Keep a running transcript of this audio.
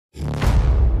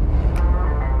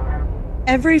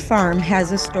Every farm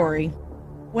has a story.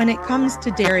 When it comes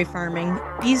to dairy farming,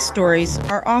 these stories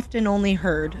are often only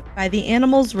heard by the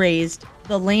animals raised,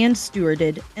 the land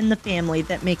stewarded, and the family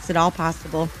that makes it all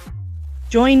possible.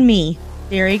 Join me,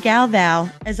 Dairy Gal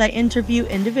Val, as I interview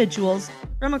individuals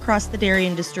from across the dairy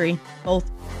industry,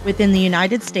 both within the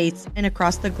United States and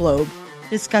across the globe,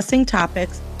 discussing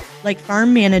topics like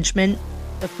farm management,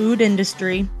 the food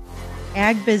industry,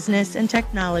 ag business and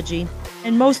technology,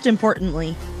 and most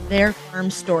importantly, their farm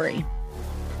story.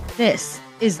 This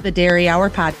is the Dairy Hour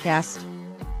Podcast.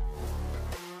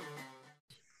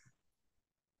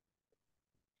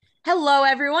 Hello,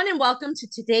 everyone, and welcome to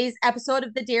today's episode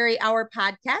of the Dairy Hour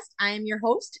Podcast. I am your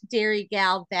host, Dairy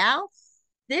Gal Val.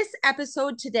 This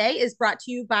episode today is brought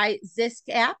to you by ZISK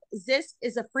App. ZISK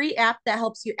is a free app that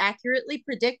helps you accurately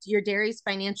predict your dairy's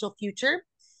financial future.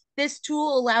 This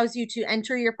tool allows you to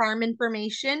enter your farm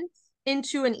information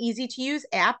into an easy-to-use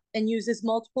app and uses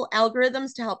multiple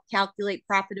algorithms to help calculate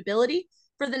profitability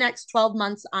for the next 12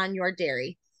 months on your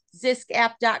dairy.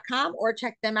 ZISKapp.com or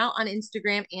check them out on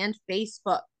Instagram and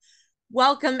Facebook.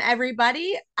 Welcome,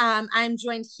 everybody. I'm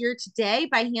joined here today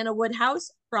by Hannah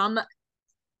Woodhouse from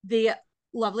the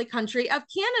lovely country of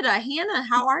Canada. Hannah,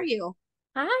 how are you?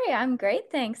 Hi, I'm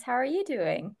great, thanks. How are you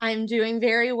doing? I'm doing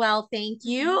very well, thank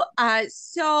you.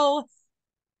 So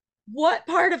what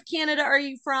part of Canada are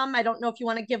you from? I don't know if you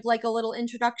want to give like a little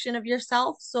introduction of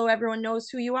yourself so everyone knows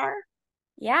who you are.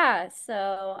 Yeah,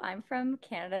 so I'm from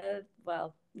Canada,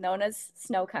 well, known as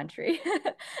snow country.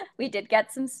 We did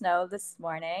get some snow this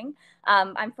morning.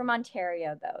 I'm from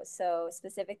Ontario, though, so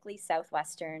specifically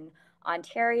southwestern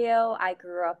Ontario. I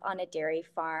grew up on a dairy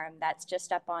farm that's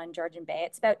just up on Georgian Bay.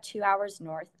 It's about 2 hours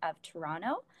north of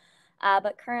Toronto.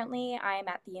 But currently, I'm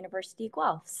at the University of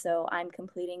Guelph, so I'm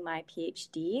completing my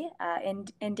PhD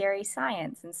in dairy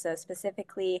science. And so,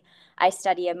 specifically, I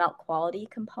study a milk quality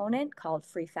component called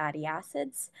free fatty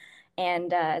acids.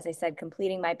 And as I said,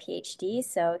 completing my PhD,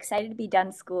 so excited to be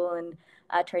done school and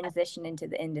transition into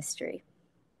the industry.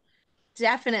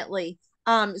 Definitely.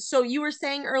 So you were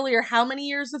saying earlier, how many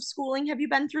years of schooling have you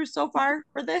been through so far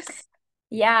for this?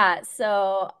 Yeah,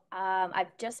 so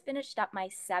I've just finished up my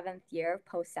seventh year of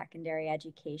post-secondary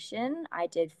education. I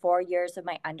did 4 years of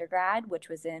my undergrad, which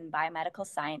was in biomedical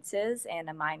sciences and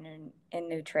a minor in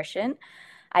nutrition.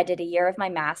 I did a year of my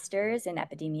master's in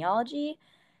epidemiology,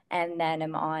 and then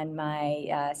I'm on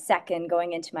my second,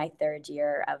 going into my third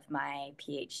year of my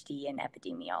PhD in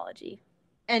epidemiology.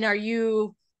 And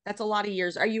that's a lot of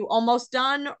years. Are you almost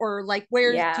done or like do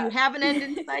you Yeah. have an end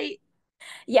in sight?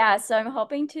 Yeah, so I'm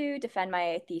hoping to defend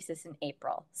my thesis in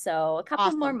April. So a couple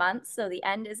more Awesome. months. So the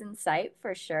end is in sight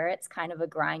for sure. It's kind of a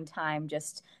grind time,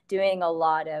 just doing a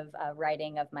lot of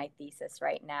writing of my thesis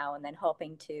right now, and then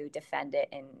hoping to defend it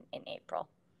in April.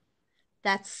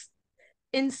 That's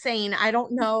insane. I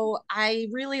don't know. I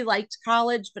really liked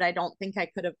college, but I don't think I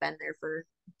could have been there for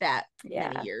that many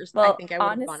Yeah. years. I Well, think I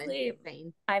would have gone honestly,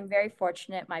 insane. I'm very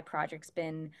fortunate. My project's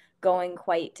been going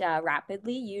quite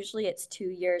rapidly. Usually it's 2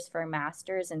 years for a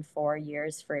master's and 4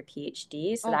 years for a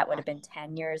PhD. So Oh that would have been gosh.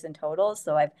 10 years in total.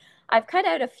 So I've cut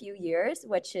out a few years,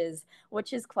 which is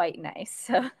quite nice.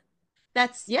 So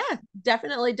That's yeah,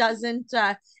 definitely doesn't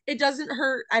it doesn't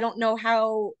hurt. I don't know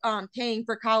how paying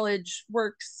for college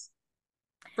works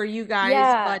for you guys,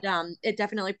 yeah, but it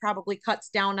definitely probably cuts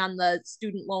down on the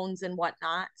student loans and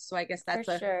whatnot. So I guess for that's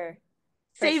a sure.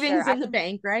 For sure. savings in the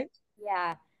bank, right?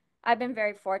 Yeah, I've been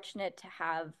very fortunate to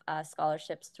have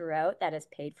scholarships throughout that has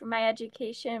paid for my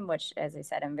education, which, as I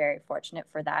said, I'm very fortunate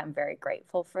for that. I'm very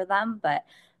grateful for them. But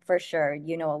for sure,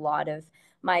 a lot of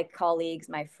my colleagues,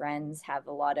 my friends have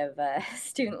a lot of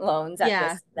student loans at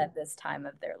Yeah, this time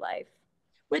of their life.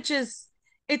 which is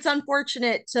it's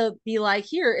unfortunate to be like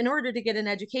here in order to get an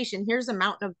education here's a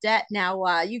mountain of debt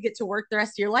now you get to work the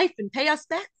rest of your life and pay us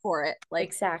back for it like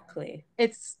Exactly.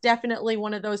 it's definitely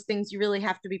one of those things you really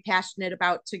have to be passionate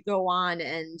about to go on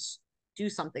and do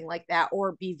something like that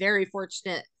or be very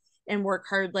fortunate and work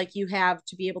hard like you have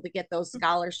to be able to get those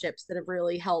scholarships that have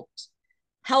really helped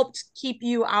keep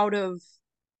you out of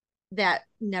that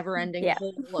never ending Yeah.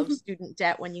 hole of student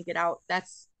debt when you get out.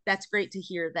 That's great to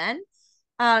hear then.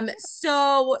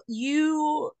 So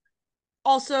you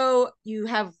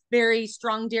have very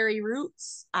strong dairy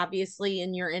roots, obviously,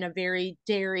 and you're in a very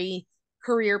dairy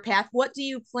career path. What do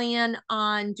you plan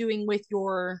on doing with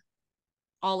your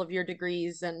all of your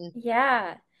degrees and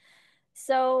Yeah.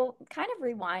 So, kind of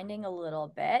rewinding a little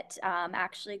bit,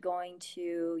 actually going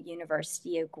to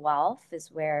University of Guelph is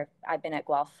where I've been at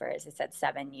Guelph for, as I said,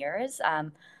 7 years.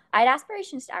 I had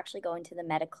aspirations to actually go into the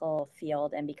medical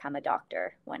field and become a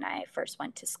doctor when I first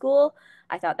went to school.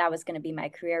 I thought that was going to be my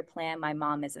career plan. My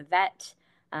mom is a vet.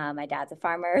 My dad's a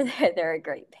farmer. They're a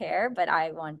great pair, but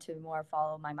I want to more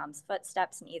follow my mom's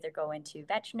footsteps and either go into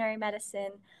veterinary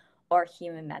medicine or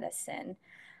human medicine.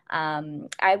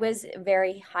 I was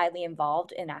very highly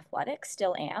involved in athletics,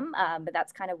 still am, but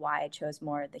that's kind of why I chose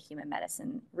more the human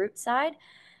medicine route side.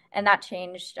 And that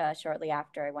changed shortly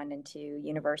after I went into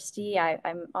university. I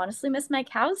honestly miss my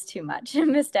cows too much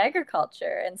and missed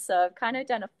agriculture. And so I've kind of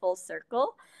done a full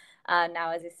circle.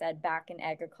 Now, as I said, back in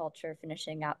agriculture,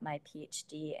 finishing up my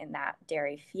PhD in that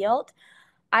dairy field.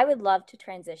 I would love to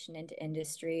transition into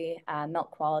industry.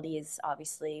 Milk quality is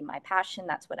obviously my passion.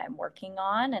 That's what I'm working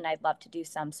on. And I'd love to do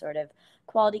some sort of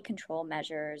quality control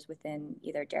measures within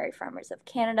either Dairy Farmers of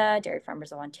Canada, Dairy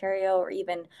Farmers of Ontario, or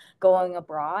even going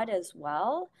abroad as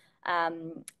well.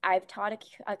 I've taught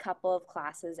a couple of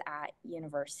classes at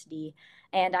university,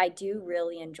 and I do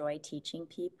really enjoy teaching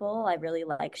people. I really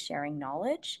like sharing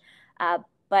knowledge. Uh,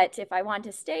 but if I want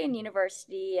to stay in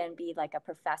university and be like a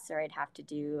professor, I'd have to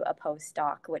do a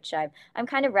postdoc, which I'm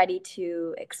kind of ready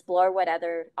to explore what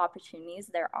other opportunities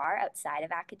there are outside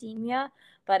of academia.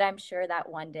 But I'm sure that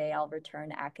one day I'll return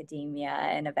to academia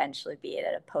and eventually be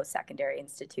at a post-secondary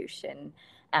institution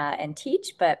and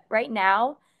teach. But right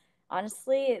now,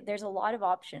 honestly, there's a lot of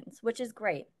options, which is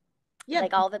great, Yeah,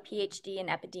 like all the PhD in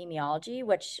epidemiology,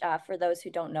 which for those who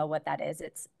don't know what that is,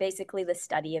 it's basically the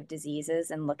study of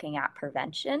diseases and looking at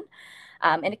prevention.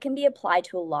 And it can be applied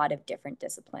to a lot of different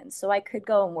disciplines. So I could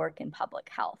go and work in public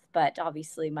health, but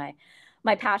obviously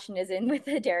my passion is in with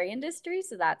the dairy industry,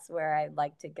 so that's where I'd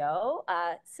like to go.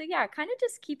 So yeah, kind of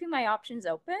just keeping my options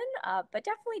open, but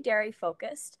definitely dairy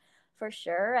focused for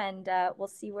sure, and we'll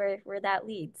see where that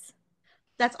leads.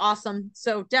 that's awesome.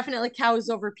 So definitely cows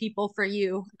over people for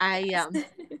you. Yes.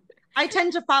 I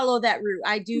tend to follow that route.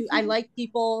 I like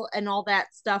people and all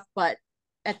that stuff, but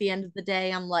at the end of the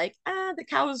day, I'm like, the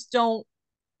cows don't,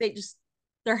 they just,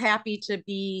 they're happy to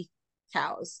be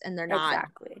cows and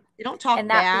Exactly. they don't talk And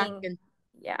that back. being, And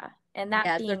yeah. And that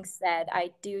yeah, they're, being said,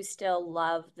 I do still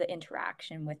love the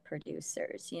interaction with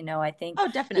producers. I think oh,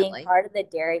 being definitely. part of the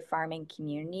dairy farming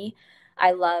community,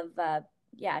 I love,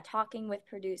 yeah, talking with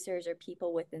producers or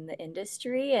people within the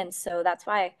industry. And so that's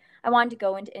why I wanted to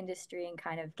go into industry and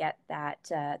kind of get that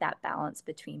balance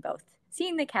between both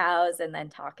seeing the cows and then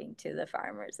talking to the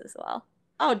farmers as well.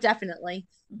 Oh, definitely.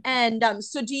 And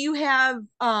so do you have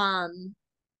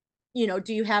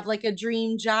do you have like a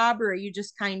dream job or are you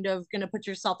just kind of gonna put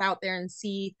yourself out there and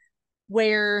see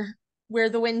where where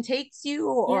the wind takes you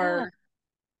Yeah. or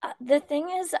The thing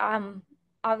is,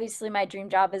 obviously my dream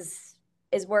job is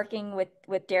working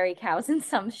with dairy cows in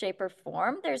some shape or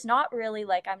form. There's not really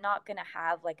like I'm not gonna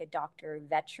have like a doctor of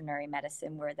veterinary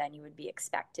medicine where then you would be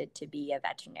expected to be a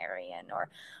veterinarian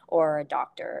or a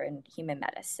doctor in human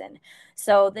medicine.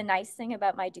 So the nice thing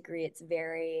about my degree, it's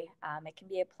very it can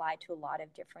be applied to a lot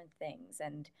of different things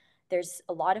and there's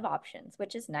a lot of options,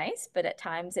 which is nice, but at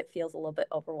times it feels a little bit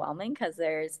overwhelming because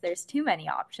there's too many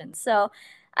options. So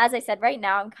as I said, right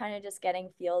now I'm kind of just getting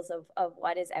feels of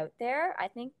what is out there. I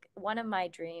think one of my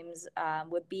dreams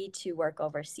would be to work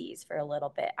overseas for a little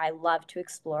bit. I love to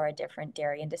explore a different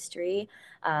dairy industry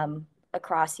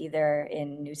across either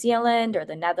in New Zealand or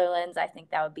the Netherlands. I think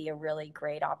that would be a really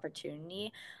great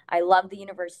opportunity. I love the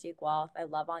University of Guelph. I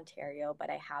love Ontario, but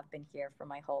I have been here for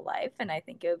my whole life, and I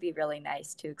think it would be really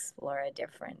nice to explore a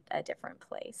different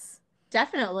place.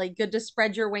 definitely good to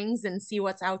spread your wings and see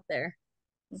what's out there.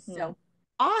 Mm-hmm. So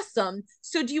awesome.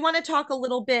 So do you want to talk a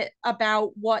little bit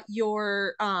about what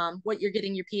you're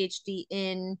getting your PhD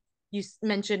in? You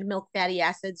mentioned milk fatty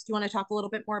acids. Do you want to talk a little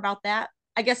bit more about that?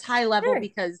 I guess high level Sure.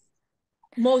 because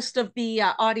most of the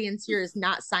audience here is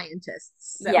not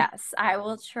scientists. So, Yes, I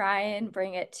will try and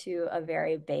bring it to a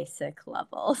very basic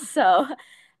level. So,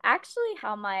 actually,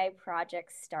 how my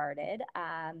project started,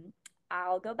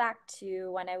 I'll go back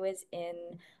to when I was in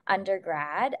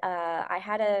undergrad. I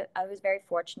was very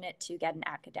fortunate to get an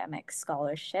academic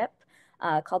scholarship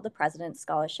called the President's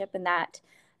Scholarship, and that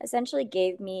essentially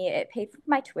it paid for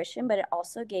my tuition, but it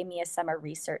also gave me a summer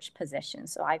research position.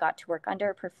 So I got to work under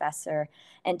a professor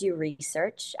and do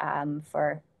research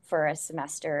for a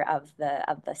semester of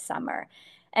the summer.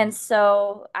 And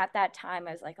so at that time,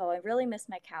 I was like, oh, I really miss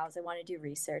my cows. I want to do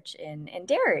research in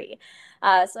dairy.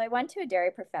 So I went to a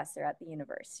dairy professor at the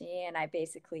university, and I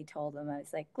basically told him, I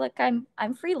was like, look, I'm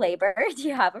free labor. Do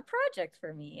you have a project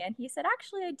for me? And he said,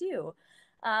 actually, I do.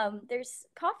 There's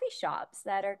coffee shops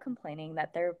that are complaining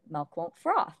that their milk won't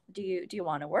froth. Do you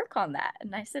want to work on that?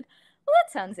 And I said, well,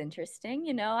 that sounds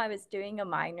interesting. I was doing a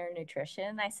minor in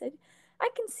nutrition. I said, I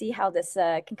can see how this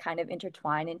can kind of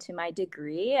intertwine into my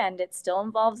degree, and it still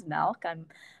involves milk.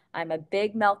 I'm a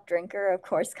big milk drinker, of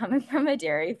course, coming from a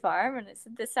dairy farm, and I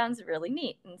said, this sounds really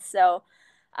neat. And so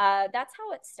that's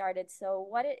how it started. So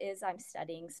what it is I'm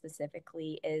studying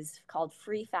specifically is called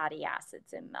free fatty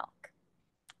acids in milk.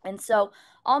 And so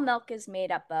all milk is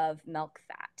made up of milk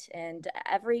fat, and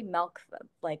every milk,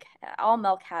 like all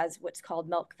milk has what's called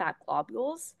milk fat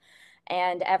globules.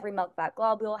 And every milk fat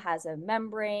globule has a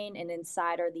membrane, and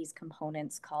inside are these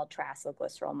components called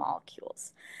triacylglycerol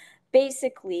molecules.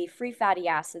 Basically, free fatty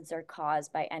acids are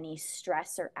caused by any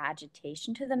stress or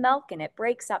agitation to the milk, and it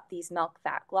breaks up these milk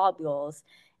fat globules.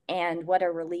 And what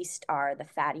are released are the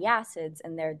fatty acids,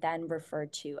 and they're then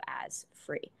referred to as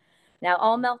free. Now,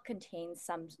 all milk contains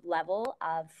some level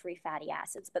of free fatty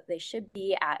acids, but they should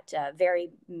be at very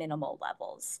minimal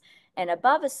levels. And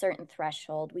above a certain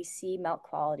threshold, we see milk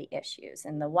quality issues,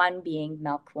 and the one being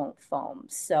milk won't foam.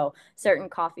 So, certain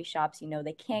coffee shops,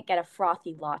 they can't get a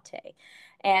frothy latte.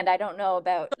 And I don't know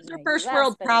about Those are the first US,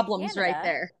 world but in problems right Canada,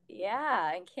 there.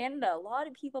 yeah, in Canada, a lot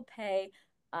of people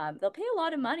they'll pay a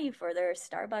lot of money for their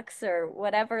Starbucks or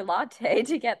whatever latte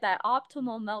to get that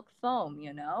optimal milk foam.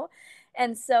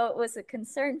 And so it was a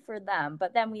concern for them.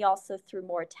 But then we also, through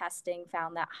more testing,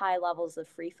 found that high levels of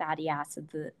free fatty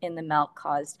acids in the milk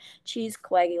caused cheese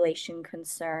coagulation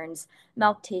concerns,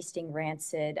 milk tasting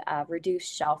rancid,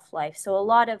 reduced shelf life. So a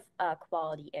lot of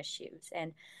quality issues.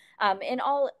 And in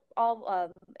all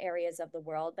areas of the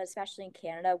world, but especially in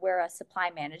Canada, we're a supply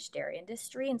managed dairy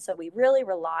industry. And so we really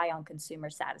rely on consumer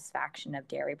satisfaction of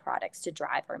dairy products to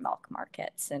drive our milk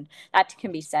markets. And that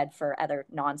can be said for other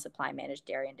non supply managed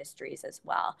dairy industries as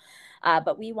well.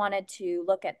 But we wanted to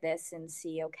look at this and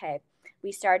see, okay,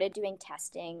 we started doing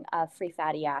testing of free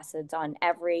fatty acids on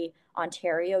every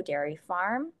Ontario dairy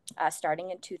farm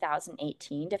starting in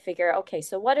 2018 to figure, okay,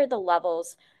 so what are the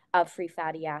levels of free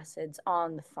fatty acids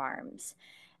on the farms?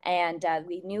 And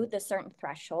we knew the certain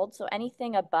threshold. So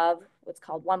anything above what's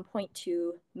called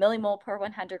 1.2 millimole per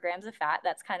 100 grams of fat,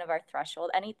 that's kind of our threshold.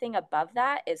 Anything above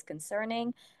that is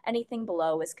concerning. Anything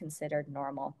below is considered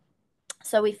normal.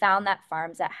 So we found that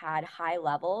farms that had high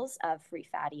levels of free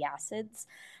fatty acids,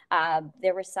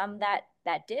 there were some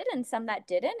that did and some that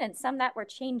didn't, and some that were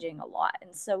changing a lot.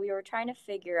 And so we were trying to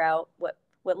figure out what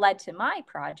led to my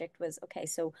project was, okay,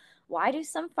 so why do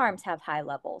some farms have high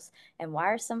levels and why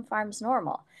are some farms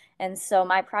normal? And so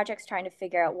my project's trying to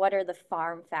figure out what are the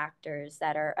farm factors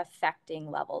that are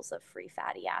affecting levels of free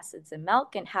fatty acids in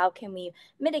milk and how can we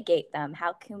mitigate them?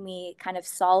 How can we kind of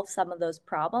solve some of those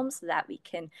problems so that we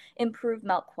can improve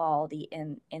milk quality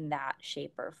in that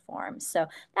shape or form? So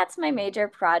that's my major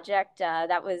project.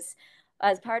 That was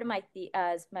as part of my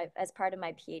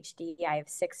PhD. I have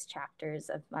 6 chapters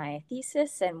of my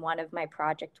thesis, and one of my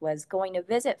project was going to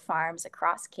visit farms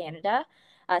across Canada,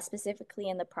 specifically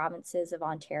in the provinces of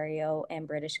Ontario and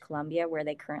British Columbia, where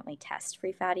they currently test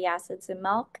free fatty acids in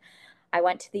milk. I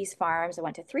went to these farms. I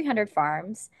went to 300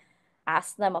 farms,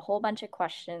 asked them a whole bunch of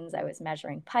questions. I was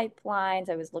measuring pipelines.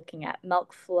 I was looking at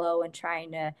milk flow and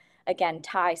trying to, again,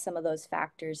 tie some of those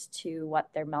factors to what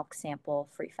their milk sample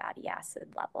free fatty acid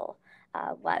level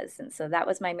was. And so that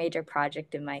was my major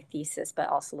project in my thesis, but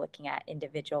also looking at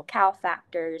individual cow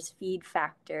factors, feed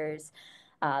factors,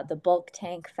 the bulk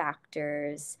tank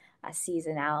factors,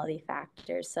 seasonality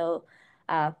factors. So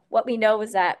what we know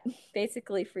is that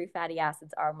basically free fatty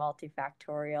acids are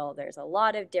multifactorial. There's a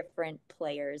lot of different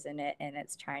players in it, and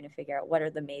it's trying to figure out what are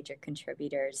the major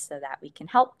contributors so that we can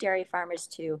help dairy farmers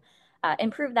to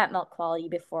improve that milk quality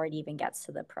before it even gets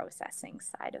to the processing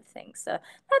side of things. So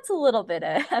that's a little bit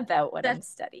about what I'm That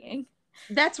studying.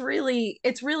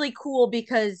 it's really cool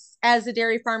because as a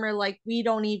dairy farmer, like we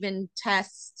don't even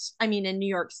test, I mean, in New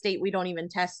York State, we don't even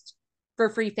test for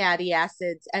free fatty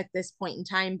acids at this point in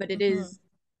time, but it Mm-hmm. is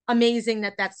amazing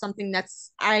that that's something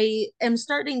that's, I am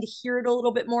starting to hear it a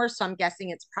little bit more. So I'm guessing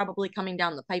it's probably coming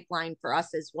down the pipeline for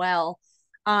us as well.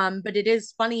 But it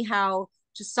is funny how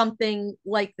just something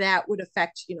like that would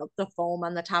affect, the foam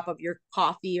on the top of your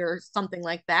coffee or something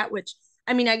like that, which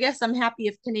I mean, I guess I'm happy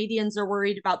if Canadians are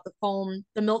worried about the foam,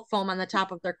 the milk foam on the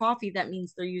top of their coffee. That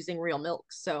means they're using real milk.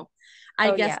 So,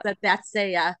 I Oh, guess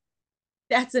yeah.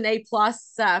 that's an A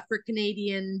plus for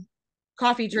Canadian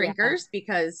coffee Yeah. drinkers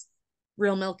because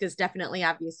real milk is definitely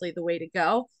obviously the way to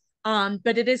go.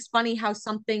 But it is funny how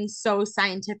something so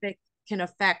scientific can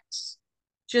affect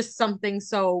just something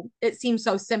so it seems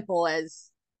so simple as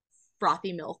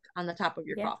frothy milk on the top of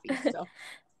your Yeah. coffee. So,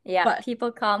 Yeah. but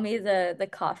People call me the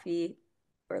coffee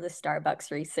or the Starbucks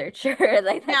researcher.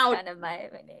 Like that's now kind of my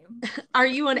name. are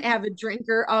you an avid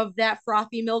drinker of that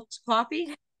frothy milked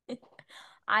coffee?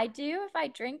 I do. If I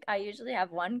drink, I usually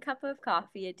have 1 cup of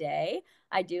coffee a day.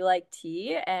 I do like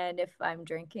tea, and if I'm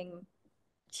drinking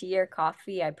tea or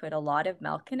coffee, I put a lot of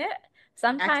milk in it.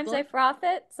 Sometimes I Excellent. froth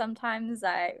it, sometimes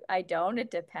I don't.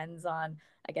 It depends on,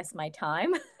 I guess, my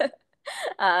time.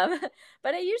 um,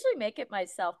 but I usually make it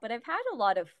myself. But I've had a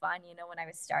lot of fun, when I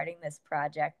was starting this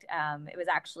project. It was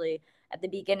actually at the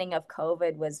beginning of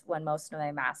COVID was when most of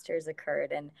my masters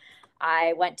occurred. And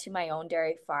I went to my own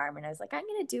dairy farm and I was like, I'm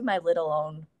going to do my little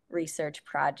own research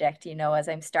project, as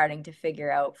I'm starting to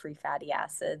figure out free fatty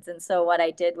acids. And so what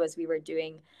I did was we were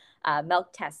doing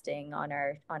milk testing on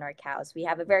our cows. We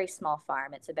have a very small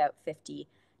farm. It's about 50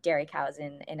 dairy cows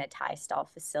in a tie stall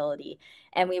facility,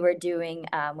 and we were doing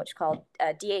what's called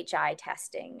DHI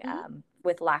testing Mhm.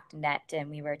 with Lactanet, and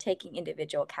we were taking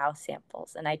individual cow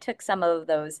samples. And I took some of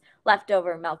those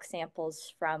leftover milk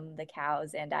samples from the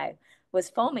cows, and I was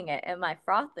foaming it in my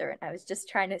frother, and I was just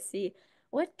trying to see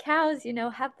what cows,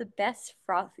 have the best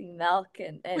frothy milk,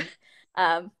 and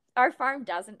our farm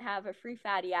doesn't have a free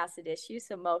fatty acid issue,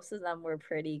 so most of them were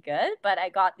pretty good. But I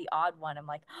got the odd one. I'm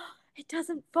like, oh, it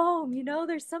doesn't foam.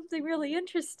 There's something really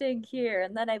interesting here.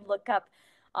 And then I look up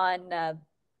on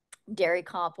dairy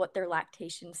comp what their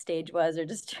lactation stage was, or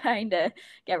just trying to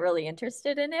get really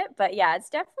interested in it. But yeah, it's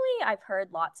definitely, I've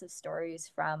heard lots of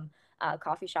stories from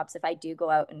coffee shops. If I do go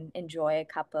out and enjoy a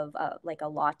cup of like a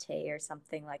latte or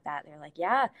something like that, they're like,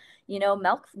 yeah,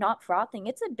 milk not frothing,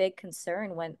 it's a big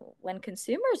concern when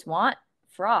consumers want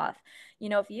froth.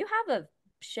 If you have a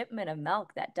shipment of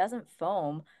milk that doesn't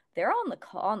foam, they're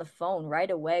on the phone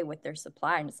right away with their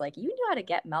supplier, and it's like, you got to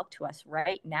get milk to us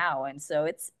right now. And so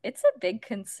it's a big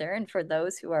concern for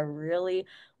those who are really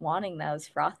wanting those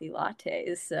frothy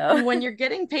lattes. So And when you're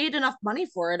getting paid enough money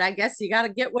for it, I guess you got to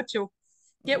get what you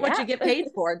yeah. get paid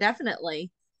for,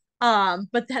 definitely.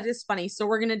 But that is funny. So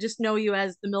we're gonna just know you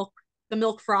as the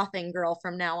milk frothing girl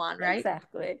from now on, right?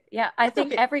 Exactly. Yeah, I That's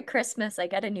think okay. every Christmas I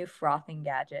get a new frothing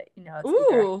gadget. It's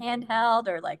either a Ooh. handheld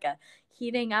or like a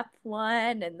heating up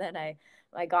one, and then I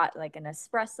got like an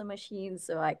espresso machine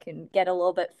so I can get a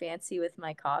little bit fancy with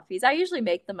my coffees. I usually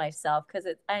make them myself because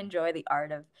I enjoy the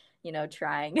art of,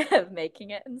 trying of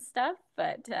making it and stuff.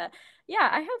 But yeah,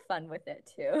 I have fun with it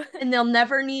too. And they'll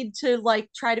never need to like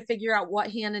try to figure out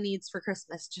what Hannah needs for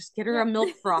Christmas. Just get her a Yep.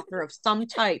 milk frother of some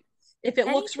type. If it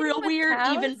looks Anything real with weird,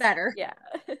 even cows? better. Yeah.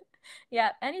 Yeah,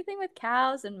 anything with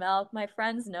cows and milk. My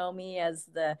friends know me as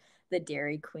the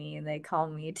dairy queen. They call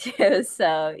me too.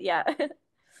 So, yeah.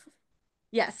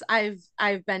 Yes,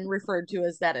 I've been referred to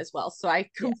as that as well. So I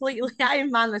Yeah. completely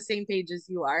I'm on the same page as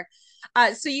you are.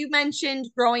 So you mentioned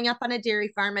growing up on a dairy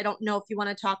farm. I don't know if you want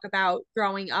to talk about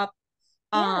growing up,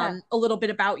 Yeah. a little bit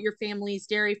about your family's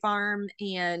dairy farm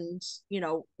and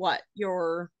what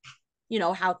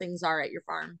how things are at your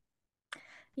farm.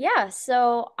 Yeah,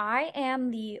 so I am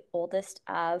the oldest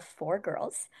of four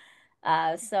girls.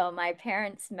 So my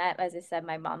parents met, as I said,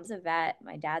 my mom's a vet,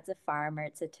 my dad's a farmer.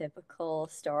 It's a typical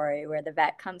story where the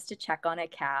vet comes to check on a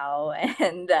cow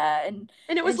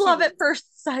And it was and she love at leaves.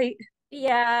 first sight.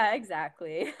 Yeah,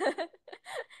 exactly.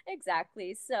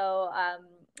 Exactly. So,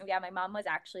 yeah, my mom was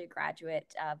actually a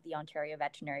graduate of the Ontario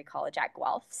Veterinary College at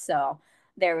Guelph. So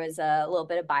there was a little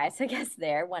bit of bias, I guess,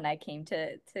 there when I came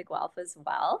to Guelph as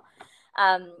well.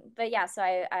 But yeah, so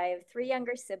I have three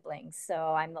younger siblings. So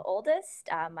I'm the oldest.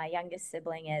 My youngest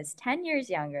sibling is 10 years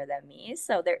younger than me.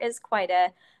 So there is quite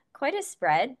a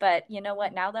spread. But you know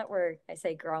what? Now that I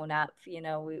say grown up,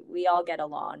 we all get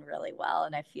along really well,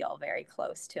 and I feel very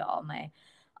close to all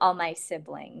my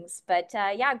siblings. But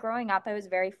yeah, growing up, I was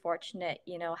very fortunate,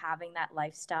 having that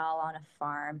lifestyle on a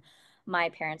farm. My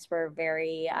parents were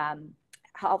very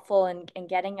helpful in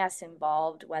getting us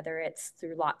involved, whether it's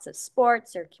through lots of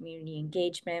sports or community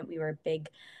engagement. We were big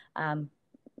um,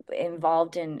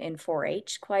 involved in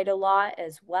 4-H quite a lot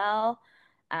as well.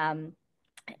 Um,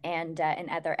 and in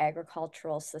other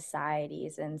agricultural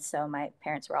societies. And so my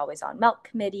parents were always on milk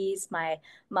committees. My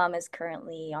mom is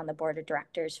currently on the board of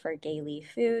directors for Gay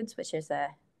Leaf Foods, which is a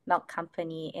milk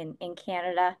company in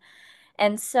Canada.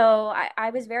 And so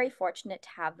I was very fortunate to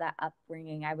have that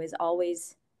upbringing. I was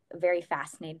always very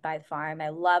fascinated by the farm. I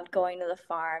loved going to the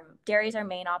farm. Dairy is our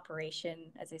main operation.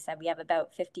 As I said, we have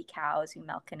about 50 cows who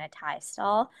milk in a tie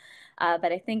stall.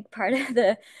 But I think part of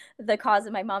the cause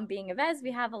of my mom being a vet is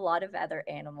we have a lot of other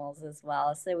animals as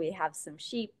well. So we have some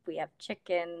sheep, we have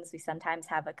chickens, we sometimes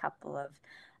have a couple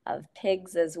of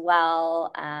pigs as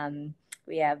well.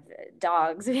 We have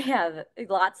dogs, we have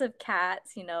lots of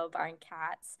cats, barn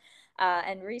cats.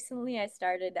 And recently I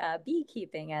started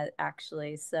beekeeping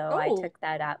actually. So I Oh, took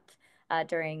that up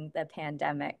during the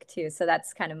pandemic too. So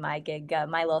that's kind of my gig,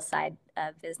 my little side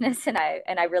business, and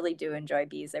I really do enjoy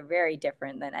bees. They're very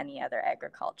different than any other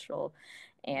agricultural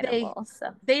They animal.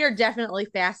 So they are definitely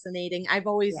fascinating. I've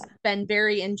yeah, always been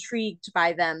very intrigued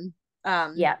by them.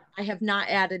 yeah, I have not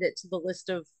added it to the list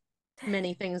of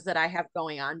many things that I have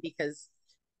going on because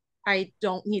I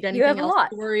don't need you anything have a else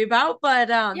lot. to worry about. But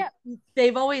Yeah.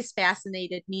 they've always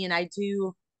fascinated me, and I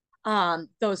do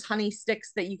those honey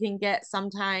sticks that you can get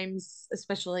sometimes,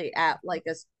 especially at like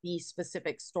a bee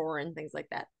specific store and things like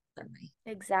that. They're my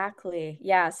Exactly.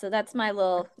 Yeah, so that's my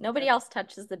little nobody favorite. else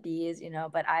touches the bees,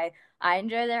 but I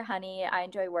enjoy their honey. I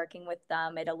enjoy working with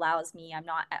them. It allows me, I'm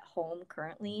not at home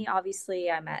currently. Obviously,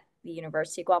 I'm at the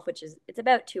University of Guelph, which is it's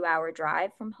about 2 hour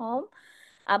drive from home.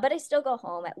 But I still go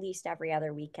home at least every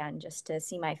other weekend just to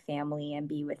see my family and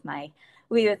be with my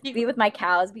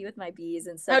cows, be with my bees.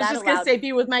 And so I was that just gonna allowed say, me,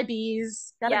 be with my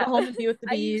bees. Gotta go yeah. home and be with the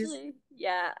I bees. usually,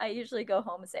 yeah, I usually go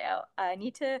home and say, "Oh, I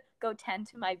need to go tend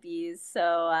to my bees."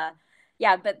 So,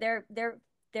 yeah, but they're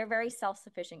very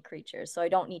self-sufficient creatures, so I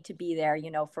don't need to be there,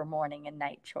 for morning and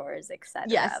night chores,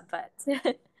 Yes, etc. But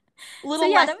a so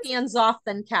little yeah, less that was hands off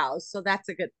than cows, so that's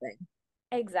a good thing.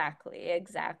 exactly,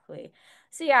 exactly.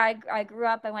 So yeah, I grew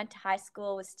up, I went to high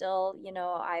school, was still,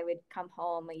 I would come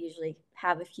home. I usually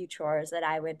have a few chores that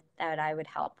I would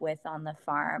help with on the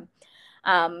farm.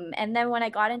 And then when I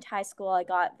got into high school, I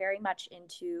got very much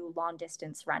into long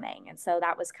distance running. And so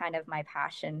that was kind of my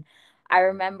passion. I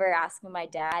remember asking my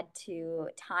dad to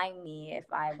time me if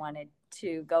I wanted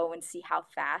to go and see how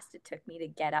fast it took me to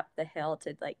get up the hill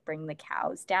to like bring the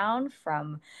cows down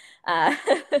from uh,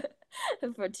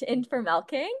 for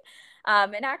milking.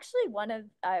 And actually,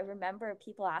 I remember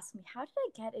people asking me, how did I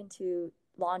get into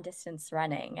long distance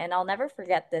running? And I'll never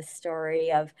forget this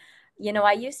story of,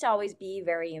 I used to always be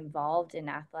very involved in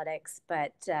athletics,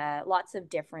 but lots of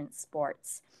different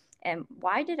sports. And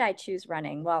why did I choose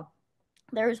running? Well,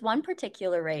 there was one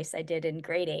particular race I did in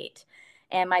grade 8,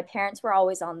 and my parents were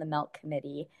always on the milk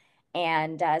committee.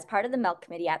 And as part of the milk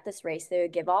committee at this race, they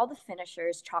would give all the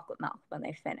finishers chocolate milk when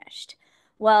they finished.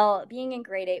 Well, being in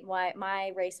grade 8,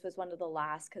 my race was one of the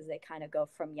last because they kind of go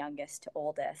from youngest to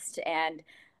oldest. And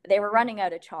they were running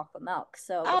out of chocolate milk.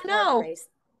 So Oh no,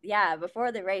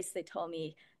 before the race, they told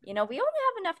me, we only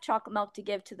have enough chocolate milk to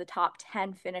give to the top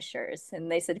 10 finishers.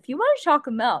 And they said, if you want a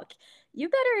chocolate milk, you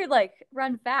better like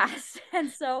run fast. And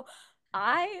so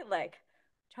I like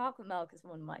chocolate milk is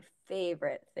one of my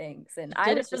favorite things. And you I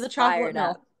did it was for the just chocolate fired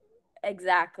milk. up.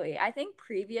 Exactly. I think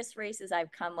previous races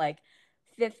I've come like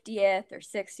 50th or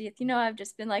 60th. I've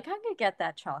just been like, I'm going to get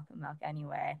that chocolate milk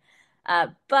anyway.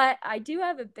 But I do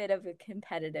have a bit of a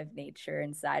competitive nature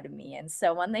inside of me. And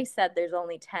so when they said there's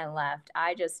only 10 left,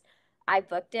 I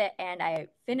booked it and I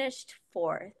finished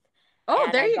fourth. Oh,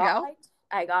 And there you go.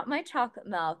 I got my chocolate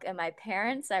milk, and my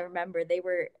parents, I remember they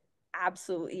were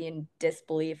absolutely in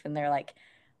disbelief, and they're like,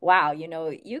 wow, you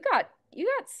got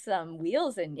some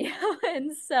wheels in you.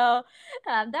 And so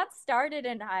that started,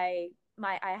 and I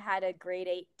had a grade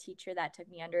 8 teacher that took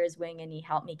me under his wing, and he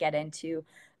helped me get into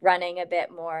running a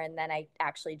bit more. And then I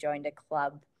actually joined a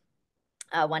club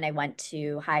when I went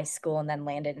to high school, and then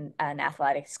landed an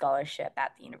athletic scholarship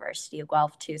at the University of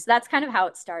Guelph too. So that's kind of how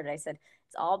it started. I said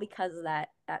it's all because of that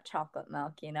chocolate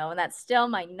milk, and that's still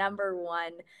my number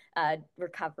one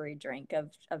recovery drink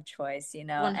of choice. If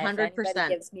anybody 100%.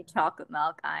 gives me chocolate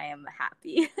milk, I am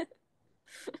happy.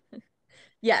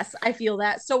 Yes, I feel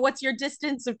that. So what's your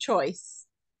distance of choice?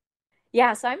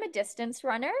 Yeah, so I'm a distance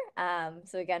runner.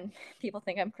 So again, people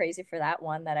think I'm crazy for that,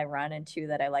 one that I run, and two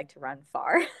that I like to run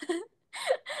far.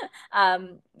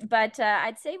 um, but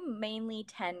I'd say mainly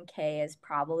 10K is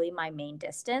probably my main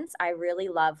distance. I really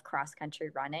love cross country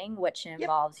running, which Yep,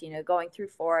 involves, going through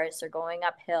forests or going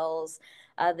up hills,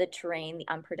 the terrain, the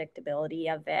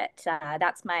unpredictability of it.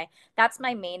 That's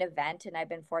my main event, and I've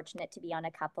been fortunate to be on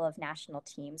a couple of national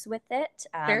teams with it.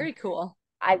 very cool.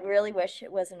 I really wish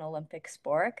it was an Olympic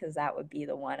sport because that would be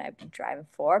the one I'd be driving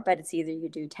for. But it's either you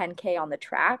do 10K on the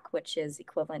track, which is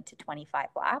equivalent to 25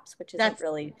 laps, which isn't That's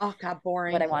really oh god,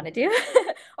 what I boring. want to do,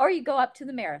 or you go up to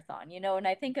the marathon, and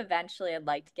I think eventually I'd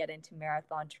like to get into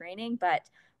marathon training. But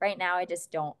right now, I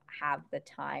just don't have the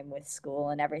time with school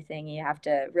and everything. You have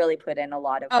to really put in a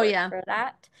lot of Oh work yeah. for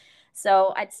that.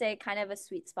 So I'd say kind of a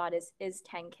sweet spot is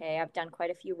 10K. I've done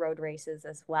quite a few road races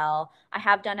as well. I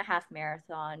have done a half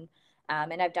marathon.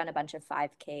 And I've done a bunch of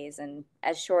 5Ks, and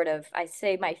I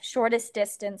say my shortest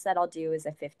distance that I'll do is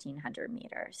a 1,500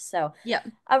 meters. So Yep.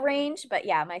 a range, but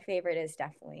yeah, my favorite is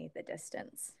definitely the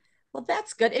distance. Well,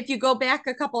 that's good. If you go back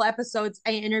a couple episodes,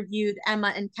 I interviewed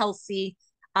Emma and Kelsey.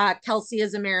 Kelsey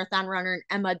is a marathon runner and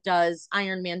Emma does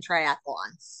Ironman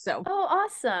triathlons. So Oh,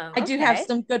 awesome. I do have Okay.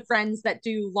 some good friends that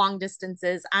do long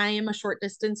distances. I am a short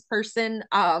distance person.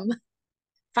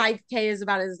 5K is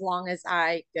about as long as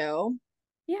I go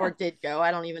or Yeah. did go.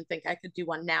 I don't even think I could do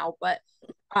one now, but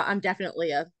I'm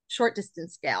definitely a short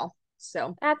distance gal.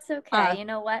 So, That's okay. uh, You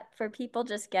know what? For people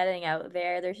just getting out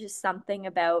there, there's just something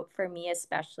about, for me,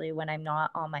 especially when I'm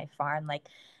not on my farm, like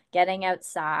getting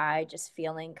outside, just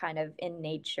feeling kind of in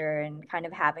nature and kind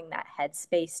of having that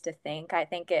headspace to think. I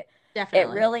think it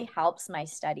definitely. really helps my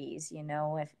studies,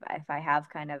 if I have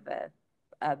kind of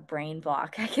a brain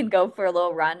block, I can go for a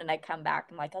little run and I come back.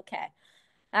 I'm like, okay,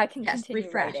 I can Yes, continue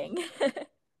refresh. writing.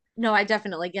 No, I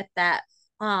definitely get that.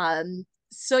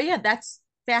 So yeah, that's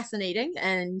fascinating.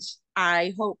 And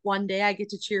I hope one day I get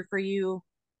to cheer for you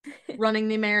running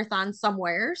the marathon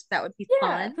somewhere. So that would be Yeah.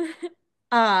 fun.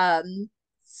 Um,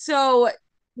 so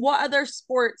what other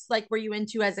sports like were you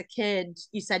into as a kid?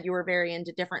 You said you were very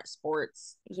into different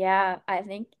sports. Yeah, I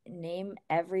think name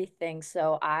everything.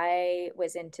 So I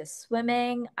was into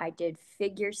swimming, I did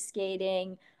figure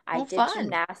skating, I Oh, did fun.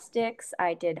 gymnastics,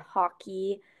 I did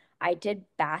hockey, I did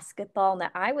basketball.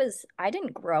 Now I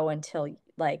didn't grow until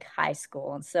like high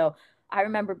school. And so I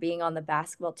remember being on the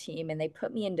basketball team and they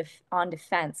put me on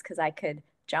defense because I could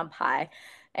jump high.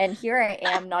 And here I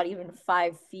am, not even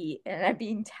 5 feet, and I'm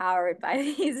being towered by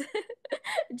these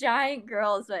giant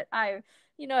girls. But I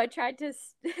tried to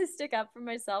stick up for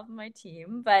myself and my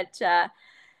team. But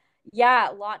yeah,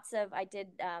 lots of I did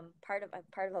part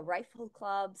of a rifle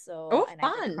club. So Oh, and I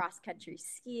did fun. cross country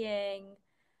skiing.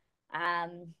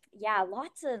 Yeah,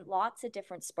 lots of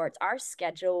different sports. Our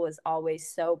schedule was always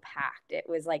so packed. It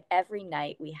was like every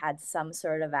night we had some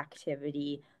sort of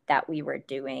activity that we were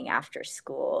doing after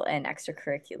school and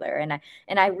extracurricular.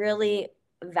 And I really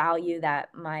value that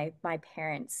my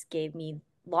parents gave me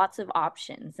lots of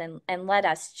options and let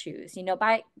us choose.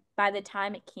 By the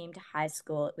time it came to high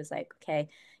school, it was like, okay,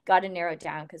 got to narrow it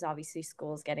down because obviously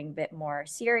school is getting a bit more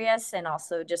serious and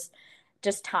also just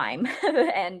time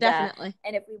and uh Definitely.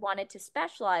 and if we wanted to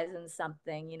specialize in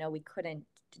something, we couldn't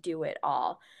do it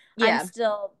all. I'm Yeah,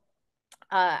 still,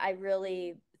 I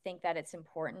really think that it's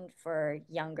important for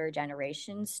younger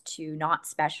generations to not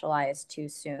specialize too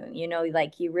soon.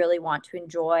 Like you really want to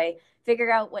enjoy,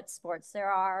 figure out what sports there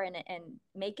are and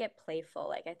make it playful.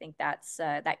 Like I think that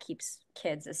keeps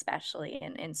kids, especially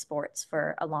in sports,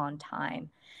 for a long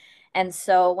time. And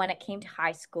so when it came to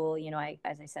high school,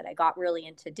 as I said, I got really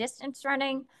into distance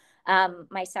running.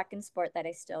 My second sport that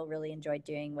I still really enjoyed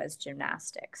doing was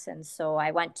gymnastics. And so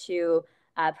I went to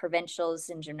provincials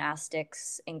in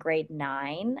gymnastics in grade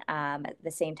 9, at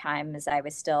the same time as I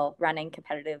was still running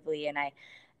competitively,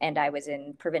 and I was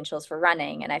in provincials for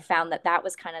running. And I found that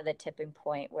was kind of the tipping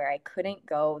point where I couldn't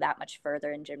go that much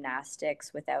further in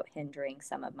gymnastics without hindering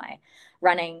some of my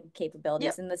running capabilities.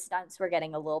 yep, And the stunts were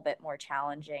getting a little bit more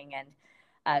challenging, and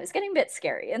it was getting a bit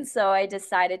scary. And so I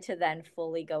decided to then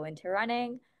fully go into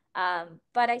running.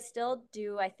 But I still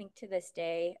do, I think to this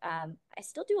day, I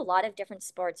still do a lot of different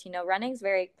sports. Running's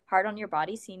very hard on your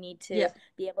body, so you need to yeah.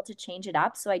 be able to change it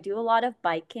up. So I do a lot of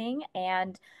biking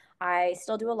and I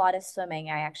still do a lot of swimming.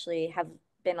 I actually have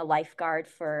been a lifeguard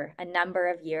for a number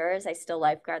of years. I still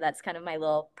lifeguard. That's kind of my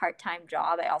little part-time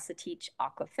job. I also teach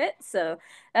aquafit. So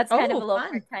that's kind of a Oh, little fun.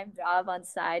 part-time job on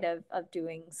side of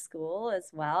doing school as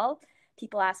well.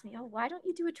 People ask me, oh, why don't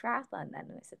you do a triathlon then?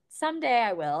 And I said, someday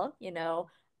I will.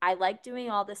 I like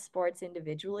doing all the sports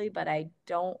individually, but I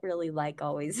don't really like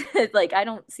always like I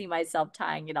don't see myself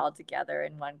tying it all together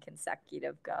in one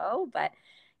consecutive go. But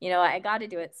I got to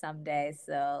do it someday,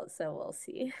 so we'll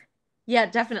see. Yeah,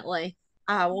 definitely.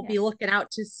 We'll Yeah. be looking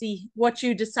out to see what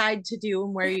you decide to do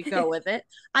and where you go with it.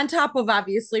 On top of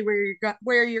obviously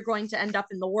where you're going to end up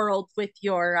in the world with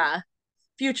your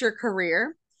future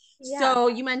career. Yeah. So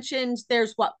you mentioned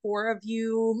there's what, four of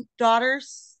you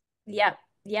daughters? Yeah.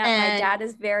 Yeah. My And dad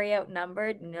is very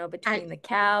outnumbered, I between the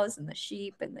cows and the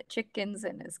sheep and the chickens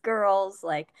and his girls.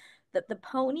 Like the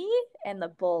pony and the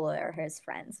bull are his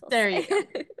friends, we'll there you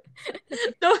say.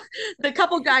 go. The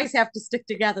couple guys have to stick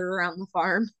together around the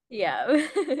farm. Yeah.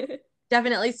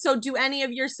 Definitely. So, do any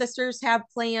of your sisters have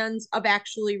plans of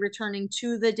actually returning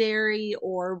to the dairy,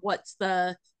 or what's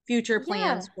the future Yeah.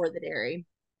 plans for the dairy?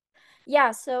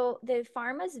 Yeah, so the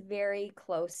farm is very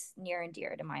close, near and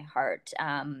dear to my heart.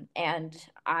 And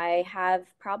I have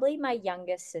probably my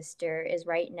youngest sister is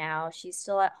right now, she's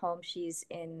still at home. She's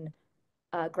in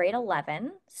grade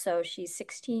 11, so she's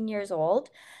 16 years old.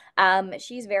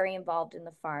 She's very involved in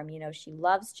the farm. She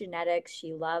loves genetics.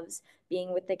 She loves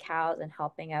being with the cows and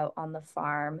helping out on the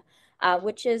farm,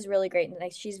 which is really great. And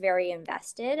like, she's very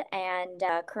invested. And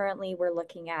currently, we're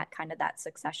looking at kind of that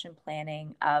succession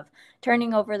planning of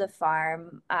turning over the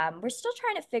farm. We're still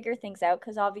trying to figure things out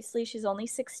because obviously she's only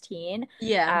 16.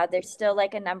 Yeah. There's still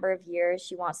like a number of years.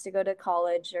 She wants to go to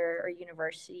college or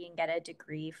university and get a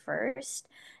degree first.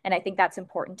 And I think that's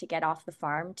important to get off the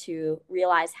farm to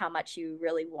realize how much you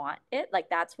really want it. Like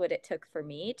that's what it took for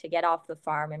me to get off the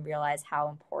farm and realize how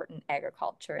important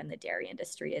agriculture and the dairy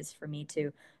industry is for me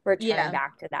to return Yeah.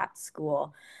 back to that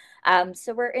school.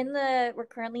 So we're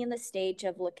currently in the stage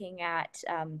of looking at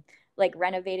like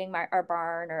renovating our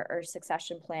barn or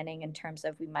succession planning in terms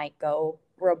of we might go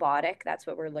robotic. That's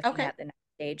what we're looking Okay. at the next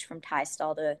stage from tie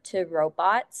stall to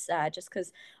robots, just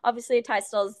because obviously a tie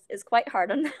stall is quite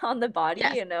hard on on the body,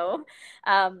 Yes.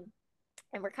 Um,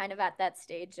 and we're kind of at that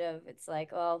stage of it's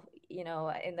like, well,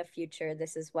 in the future,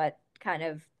 this is what kind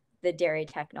of the dairy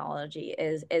technology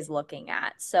is looking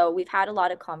at. So we've had a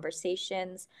lot of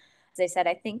conversations. As I said,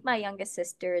 I think my youngest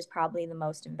sister is probably the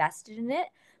most invested in it,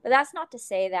 but that's not to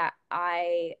say that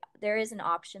I there is an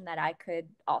option that I could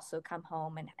also come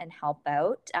home and help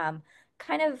out.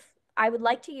 Kind of I would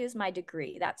like to use my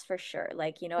degree, that's for sure.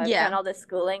 Like, I've done Yeah. all this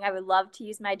schooling. I would love to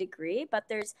use my degree, but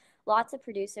there's lots of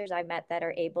producers I've met that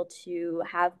are able to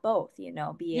have both, be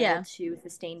able Yeah. to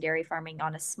sustain dairy farming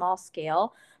on a small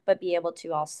scale, but be able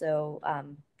to also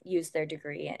use their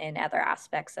degree in other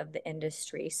aspects of the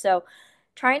industry. So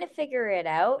trying to figure it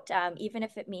out, even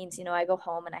if it means, I go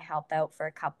home and I help out for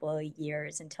a couple of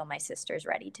years until my sister's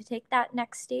ready to take that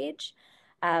next stage.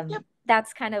 Yep.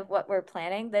 That's kind of what we're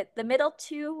planning. The middle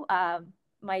two,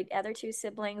 my other two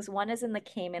siblings, one is in the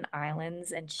Cayman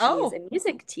Islands and she's Oh, a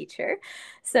music teacher.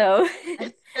 So,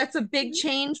 that's a big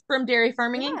change from dairy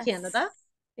farming in yes. Canada.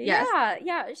 Yes.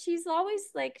 Yeah. She's always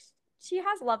like she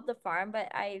has loved the farm, but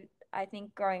I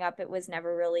think growing up it was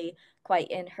never really quite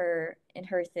in her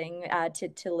thing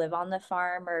to live on the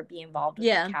farm or be involved with the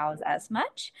Yeah. cows as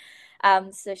much.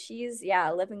 So she's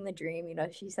living the dream.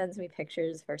 She sends me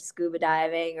pictures for scuba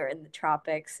diving or in the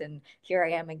tropics, and here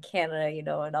I am in Canada, in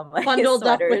all my Bundled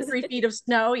up with sweaters. 3 feet of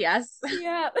snow. Yes.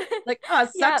 Yeah. Like, oh, it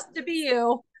Yeah. sucks to be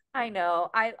you. I know.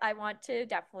 I want to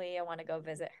definitely I want to go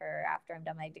visit her after I'm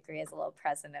done my degree as a little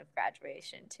present of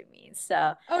graduation to me.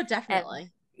 So, Oh, and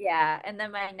definitely. yeah, and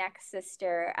then my next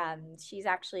sister, she's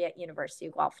actually at University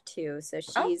of Guelph too. So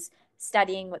Oh, she's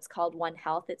studying what's called One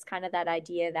Health. It's kind of that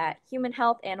idea that human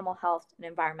health, animal health, and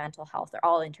environmental health are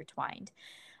all intertwined.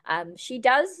 She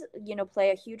does,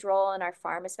 play a huge role in our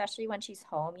farm, especially when she's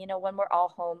home. When we're all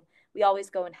home, we always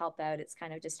go and help out. It's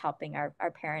kind of just helping our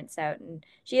parents out. And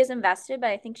she is invested,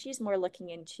 but I think she's more looking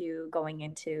into going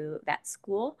into vet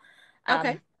school. okay.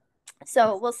 Um,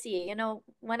 so we'll see.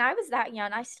 When I was that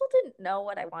young, I still didn't know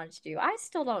what I wanted to do. I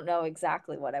still don't know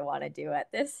exactly what I want to do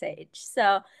at this age.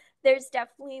 So there's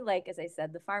definitely, like, as I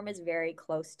said, the farm is very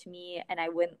close to me and I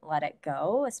wouldn't let it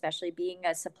go, especially being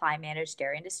a supply managed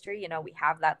dairy industry. We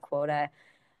have that quota.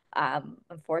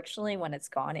 Unfortunately, when it's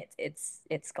gone,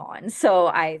 it's gone. So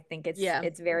I think it's Yeah.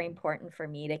 it's very important for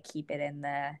me to keep it in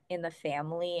the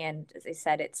family. And as I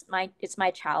said, it's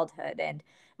my childhood, and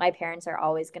my parents are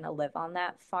always going to live on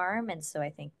that farm, and so I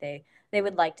think they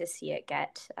would like to see it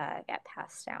get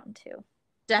passed down too.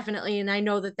 Definitely. And I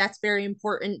know that that's very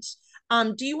important.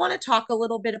 Do you want to talk a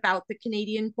little bit about the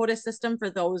Canadian quota system for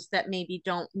those that maybe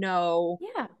don't know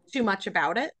Yeah. too much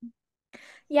about it?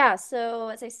 Yeah, so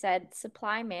as I said,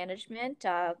 supply management,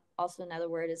 also another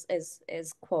word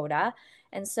is quota.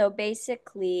 And so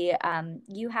basically,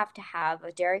 you have to have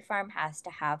a dairy farm has to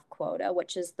have quota,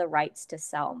 which is the rights to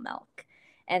sell milk.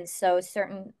 And so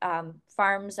certain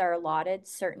farms are allotted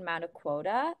certain amount of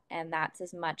quota, and that's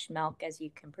as much milk as you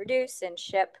can produce and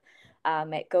ship.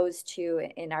 It goes to,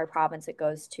 in our province, it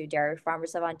goes to Dairy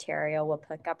Farmers of Ontario. We'll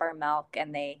pick up our milk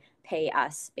and they pay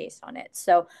us based on it.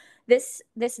 So this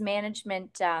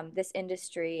management, this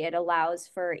industry, it allows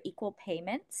for equal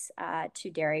payments to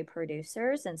dairy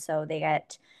producers, and so they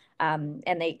get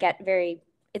very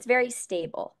it's very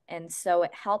stable, and so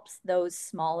it helps those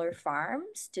smaller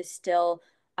farms to still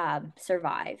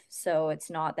survive. So it's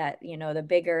not that the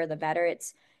bigger the better.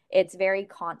 It's very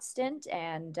constant,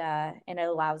 and it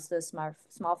allows those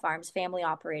small farms, family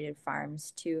operated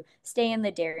farms, to stay in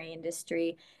the dairy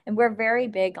industry. And we're very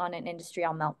big on an industry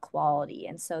on milk quality,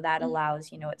 and so that Mhm. allows,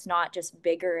 it's not just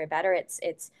bigger or better.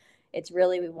 It's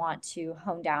really, we want to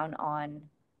hone down on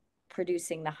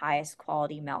producing the highest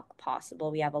quality milk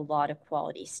possible. We have a lot of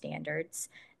quality standards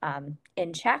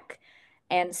in check.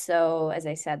 And so, as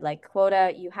I said, like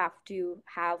quota, you have to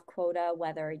have quota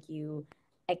whether you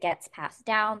it gets passed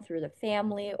down through the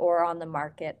family or on the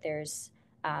market.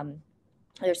 Um,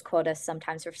 there's quotas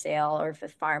sometimes for sale, or if a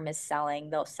farm is selling,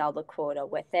 they'll sell the quota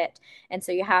with it. And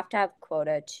so you have to have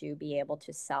quota to be able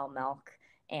to sell milk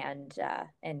and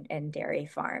dairy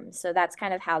farms. So that's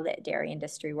kind of how the dairy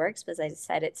industry works. But as I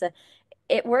said,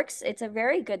 it works. It's a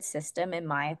very good system, in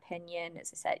my opinion.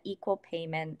 As I said, equal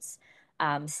payments,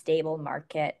 stable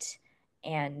market,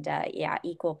 and yeah,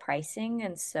 equal pricing.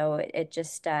 And so it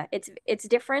just it's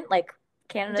different. Like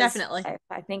Canada's, Definitely.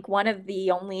 I think, one of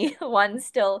the only ones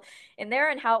still in there.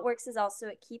 And how it works is also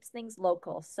it keeps things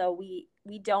local. So we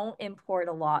don't import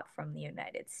a lot from the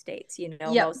United States. You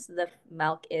know, Yep. most of the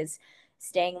milk is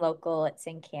staying local. It's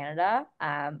in Canada,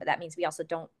 but that means we also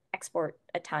don't export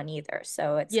a ton either.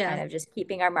 So it's kind Yeah. of just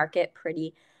keeping our market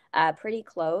pretty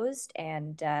closed.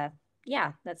 And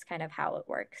yeah, that's kind of how it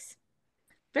works.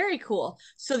 Very cool.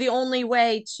 So the only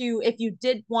way to, if you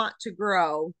did want to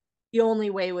grow, the only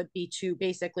way would be to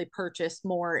basically purchase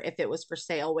more if it was for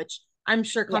sale, which I'm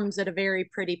sure Yeah. comes at a very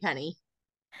pretty penny.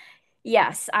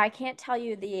 Yes, I can't tell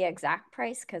you the exact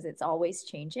price because it's always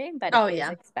changing, but it Oh is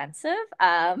yeah. expensive.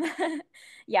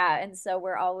 Yeah, and so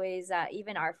we're always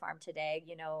even our farm today,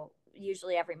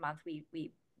 usually every month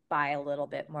we buy a little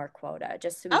bit more quota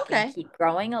just so we can Okay. keep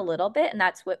growing a little bit, and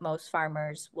that's what most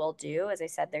farmers will do. As I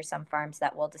said, there's some farms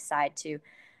that will decide to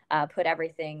put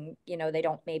everything, they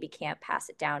don't maybe can't pass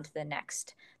it down to the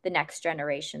next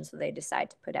generation, so they decide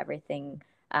to put everything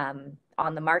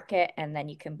on the market, and then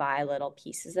you can buy little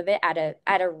pieces of it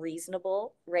at a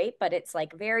reasonable rate, but it's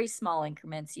like very small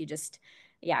increments. You just,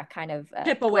 yeah, kind of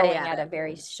Chip away growing at at it. a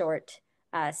very short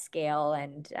scale,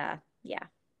 and yeah.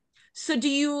 So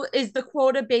is the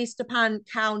quota based upon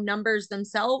cow numbers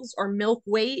themselves or milk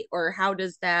weight, or how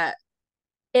does that?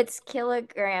 It's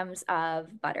kilograms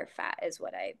of butter fat is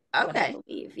what I Okay.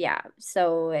 believe. Yeah.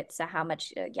 So it's how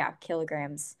much, yeah,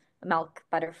 kilograms milk,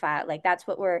 butter fat. Like that's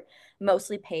what we're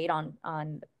mostly paid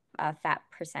on fat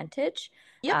percentage.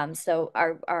 Yep. So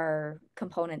our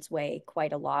components weigh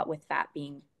quite a lot, with fat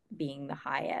being the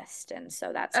highest, and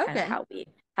so that's kind of Okay.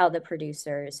 how the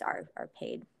producers are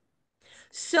paid.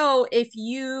 So if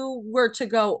you were to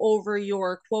go over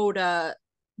your quota,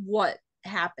 what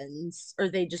happens? Or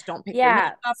they just don't pick your milk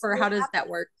Yeah. up, So or we how does have that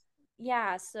this. work?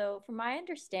 Yeah, so from my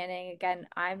understanding, again,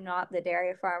 I'm not the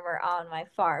dairy farmer on my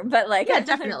farm, but like Yeah, I've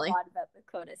learned a definitely. lot about the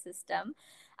quota system.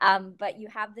 But you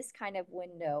have this kind of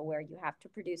window where you have to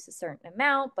produce a certain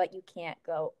amount, but you can't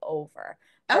go over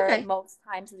for Okay. most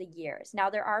times of the years. Now,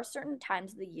 there are certain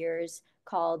times of the years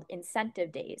called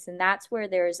incentive days, and that's where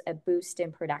there's a boost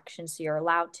in production. So you're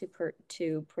allowed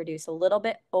to produce a little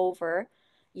bit over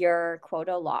your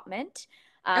quota allotment.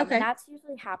 And Okay. that's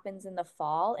usually happens in the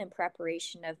fall in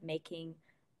preparation of making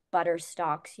butter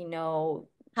stocks,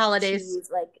 Holidays. cheese,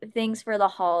 like things for the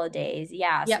holidays.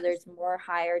 Yeah, so Yep. there's more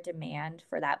higher demand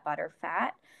for that butter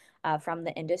fat from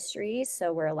the industry.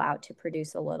 So we're allowed to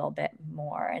produce a little bit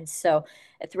more. And so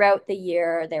throughout the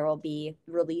year, there will be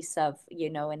release of,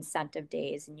 incentive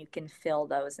days, and you can fill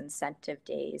those incentive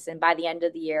days. And by the end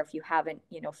of the year, if you haven't,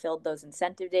 filled those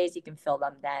incentive days, you can fill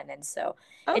them then. And so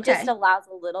it just Okay. allows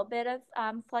a little bit of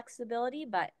flexibility,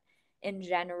 but in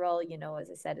general, as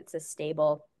I said, it's a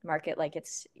stable market. Like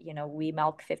we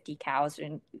milk 50 cows,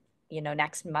 and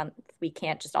next month we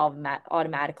can't just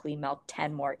automatically milk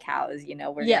 10 more cows.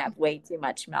 We're gonna Yep. have way too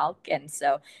much milk, and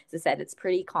so as I said, it's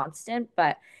pretty constant.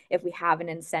 But if we have an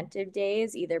incentive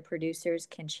days, either producers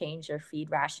can change their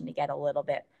feed ration to get a little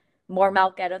bit more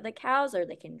milk out of the cows, or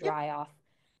they can Yep. dry off.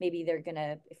 Maybe they're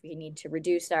gonna, if we need to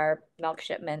reduce our milk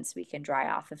shipments, we can dry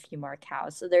off a few more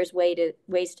cows. So there's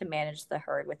ways to manage the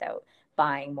herd without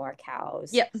buying more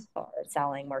cows Yep. or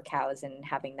selling more cows and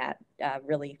having that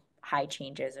really high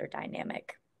changes or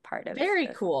dynamic part of Very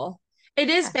the. cool. It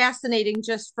is Yeah. fascinating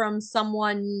just from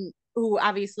someone who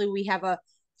obviously we have a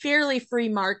fairly free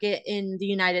market in the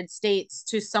United States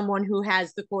to someone who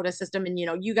has the quota system. And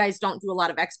you guys don't do a lot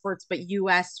of exports, but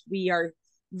US, we are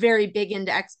very big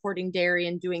into exporting dairy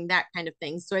and doing that kind of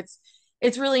thing. So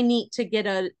it's really neat to get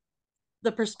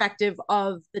the perspective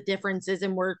of the differences.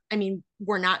 And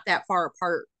we're not that far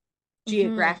apart Hmm.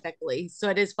 geographically. So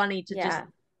it is funny to just Yeah.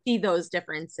 see those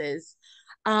differences.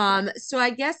 Yeah. So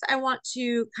I guess I want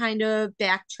to kind of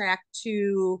backtrack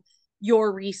to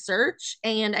your research.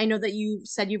 And I know that you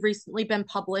said you've recently been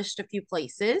published a few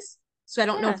places. So I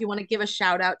don't know if Yeah. you want to give a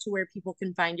shout out to where people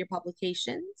can find your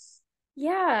publications.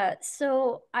 Yeah,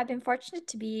 so I've been fortunate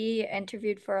to be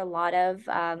interviewed for a lot of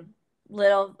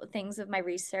little things of my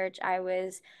research.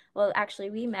 Well, actually,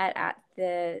 we met at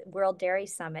the World Dairy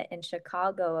Summit in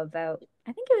Chicago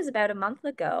I think it was about a month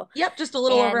ago. Yep, just a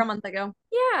little over a And month ago.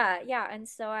 yeah. And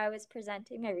so I was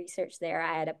presenting my research there.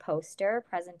 I had a poster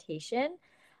presentation.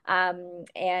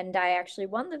 And I actually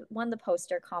won the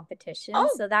poster competition. Oh,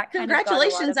 So that kind of got a lot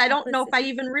congratulations. of I don't know if I publicity.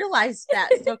 even realized that.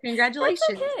 So That's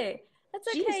congratulations. okay. That's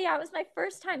Jeez. okay. Yeah, it was my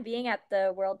first time being at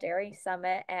the World Dairy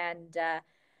Summit, and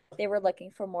they were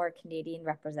looking for more Canadian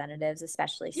representatives,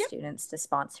 especially Yep, students, to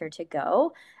sponsor to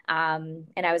go. And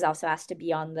I was also asked to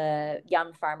be on the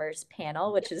Young Farmers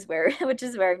panel, which yep. is where which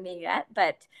is where me met.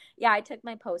 But yeah, I took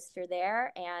my poster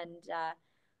there, and I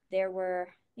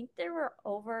think there were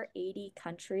over 80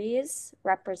 countries That's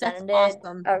represented.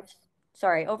 awesome.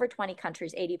 Sorry, over 20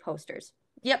 countries, 80 posters,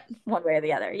 Yep. one way or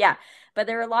the other. Yeah, but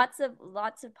there were lots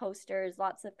of posters,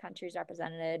 lots of countries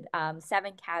represented,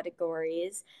 7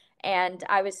 categories, and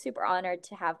I was super honored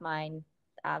to have mine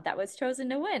that was chosen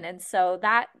to win. And so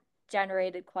that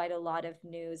generated quite a lot of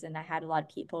news, and I had a lot of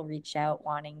people reach out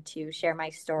wanting to share my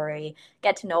story,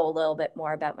 get to know a little bit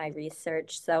more about my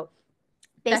research. So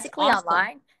That's basically awesome.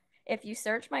 online, if you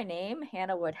search my name,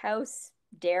 Hannah Woodhouse,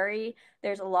 dairy,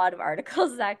 there's a lot of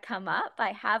articles that come up.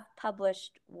 I have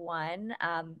published one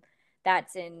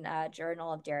that's in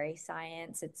Journal of Dairy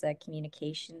Science. It's a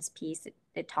communications piece.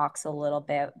 It talks a little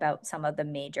bit about some of the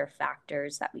major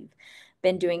factors that we've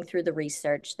been doing through the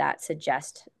research that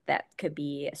suggest that could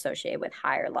be associated with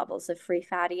higher levels of free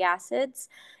fatty acids.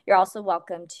 You're also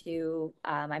welcome to,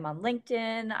 I'm on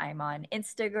LinkedIn, I'm on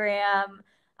Instagram,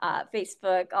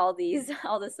 Facebook, all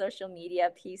the social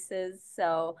media pieces.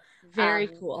 So Very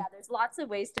yeah, cool. there's lots of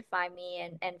ways to find me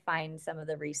and find some of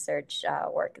the research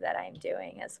work that I'm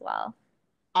doing as well.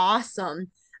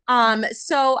 Awesome.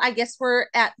 So I guess we're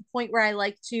at the point where I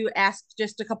like to ask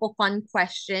just a couple fun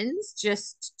questions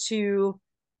just to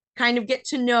kind of get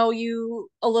to know you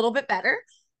a little bit better.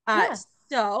 Uh, Yeah.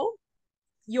 so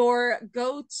your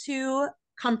go-to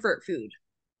comfort food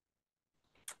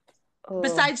Oh,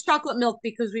 besides chocolate milk,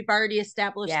 because we've already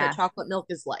established that yeah. chocolate milk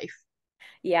is life.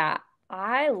 Yeah.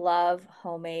 I love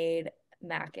homemade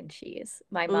mac and cheese.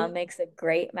 My mom Ooh, makes a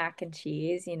great mac and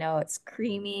cheese. It's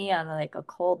creamy on like a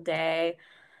cold day.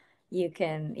 You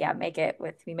can, yeah, we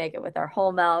make it with our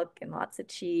whole milk and lots of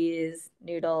cheese,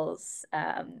 noodles.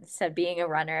 So being a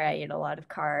runner, I eat a lot of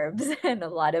carbs and a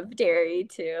lot of dairy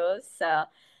too. So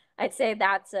I'd say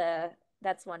that's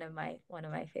one of my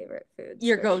favorite foods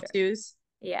your for sure. go-tos.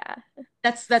 Yeah.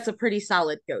 That's a pretty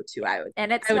solid go-to. Yeah.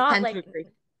 And it's I would not tend to like, agree.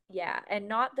 yeah, and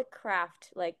not the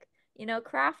craft. Like,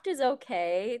 craft is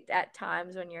okay at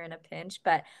times when you're in a pinch,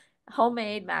 but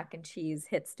homemade mac and cheese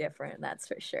hits different, that's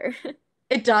for sure.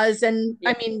 It does. And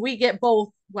Yeah. I mean, we get both,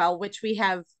 well, which we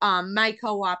have my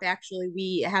co-op actually,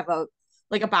 we have a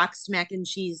like a boxed mac and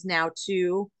cheese now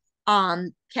too.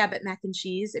 Cabot mac and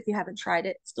cheese. If you haven't tried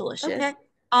it, it's delicious. Okay.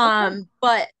 Okay.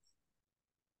 But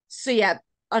so yeah,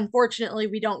 unfortunately,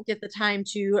 we don't get the time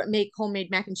to make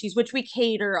homemade mac and cheese, which we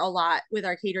cater a lot with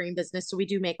our catering business. So we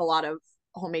do make a lot of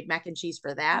homemade mac and cheese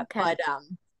for that. Okay. But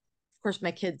of course,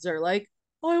 my kids are like,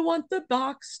 "Oh, I want the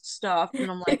boxed stuff,"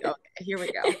 and I'm like, "Okay, here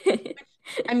we go."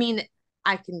 I mean,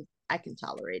 I can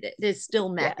tolerate it. It is still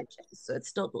Yeah. mac and cheese, so it's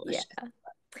still Yeah. delicious.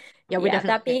 Yeah, we Yeah. definitely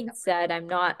That can't being go. said, I'm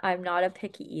not a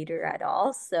picky eater at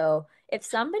all. So if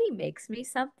somebody makes me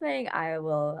something, I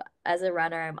will, as a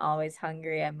runner, I'm always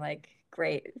hungry. I'm like,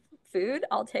 great food,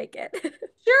 I'll take it.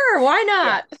 Sure, why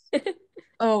Yeah. not?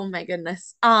 Oh my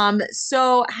goodness.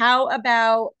 So how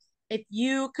about if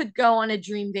you could go on a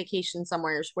dream vacation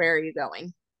somewhere, where are you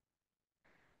going?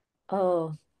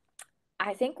 Oh,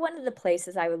 I think one of the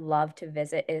places I would love to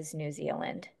visit is New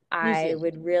Zealand. New I Zealand.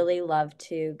 would really love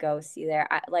to go see there.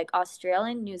 Like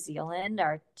Australia and New Zealand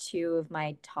are two of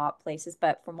my top places,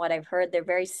 but from what I've heard, they're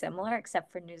very similar,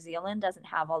 except for New Zealand doesn't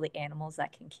have all the animals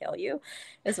that can kill you,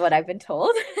 is what I've been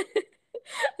told.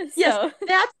 Yes, So,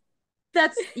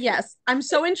 that's yes. I'm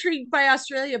so intrigued by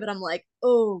Australia, but I'm like,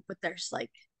 oh, but there's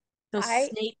like those I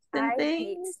snakes and I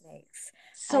hate things. snakes.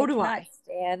 So I do cannot I.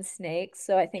 stand snakes,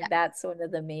 so I Yeah. think that's one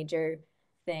of the major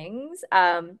things.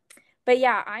 But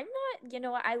yeah, I'm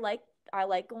not, I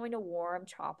like going to warm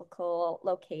tropical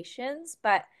locations,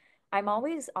 but I'm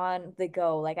always on the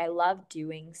go. Like I love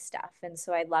doing stuff, and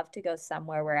so I'd love to go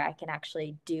somewhere where I can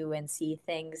actually do and see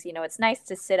things. It's nice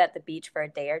to sit at the beach for a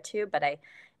day or two, but I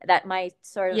that my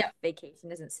sort of Yep.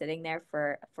 vacation isn't sitting there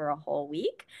for a whole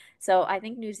week. So I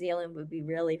think New Zealand would be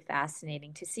really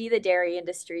fascinating to see the dairy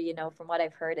industry. From what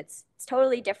I've heard, it's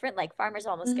totally different. Like farmers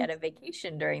almost Mhm. get a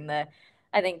vacation during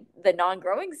I think the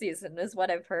non-growing season is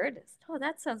what I've heard. Oh,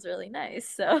 that sounds really nice.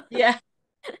 So Yeah.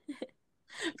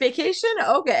 Vacation?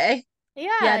 Okay. Yeah,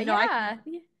 Yeah, no, yeah.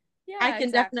 I Yeah, can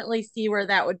exactly. definitely see where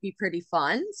that would be pretty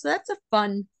fun. So that's a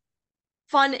fun,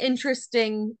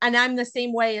 interesting, and I'm the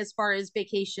same way as far as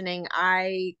vacationing.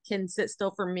 I can sit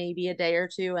still for maybe a day or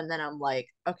two, and then I'm like,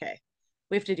 okay,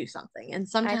 we have to do something. And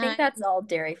I think sometimes, that's all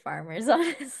dairy farmers,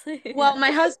 honestly. well,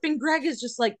 my husband Greg is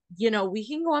just like, we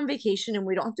can go on vacation and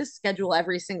we don't have to schedule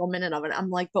every single minute of it. I'm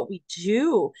like, but we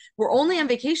do. We're only on Yeah.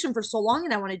 vacation for so long,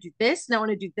 and I want to do this, and I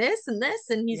want to do this and this.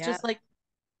 And he's Yeah. just like,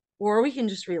 or we can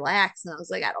just relax. And I was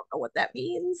like, I don't know what that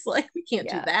means. Like, we can't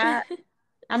do Yeah. that.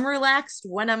 I'm relaxed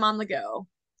when I'm on the go.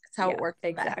 That's how it Yeah, works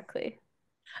best. exactly.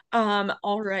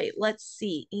 All right, let's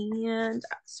see. And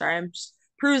sorry, I'm just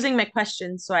perusing my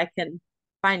questions so I can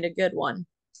find a good one.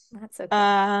 That's okay.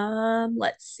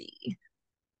 Let's see.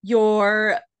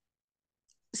 Your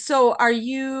so are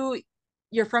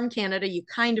you're from Canada, you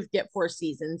kind of get four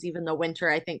seasons, even though winter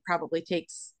I think probably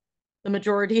takes the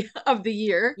majority of the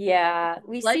year. Yeah,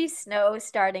 we Like, see snow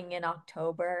starting in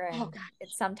October oh and gosh,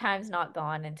 it's sometimes not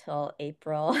gone until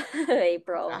April, oh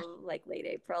gosh. Like late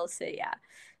April. So yeah.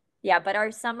 Yeah, but our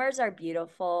summers are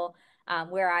beautiful.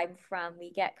 Where I'm from,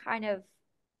 we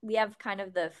have kind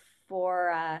of the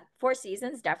four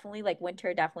seasons, definitely. Like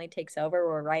winter definitely takes over.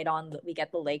 We're right on we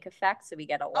get the lake effect, so we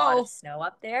get a lot of Oh, snow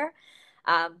up there.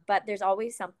 But there's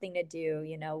always something to do.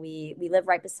 We live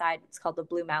right beside, it's called the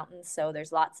Blue Mountains, so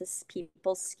there's lots of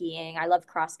people skiing. I love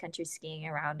cross country skiing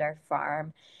around our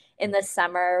farm. In the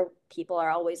summer, people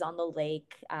are always on the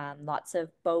lake, lots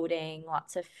of boating,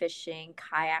 lots of fishing,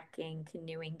 kayaking,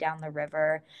 canoeing down the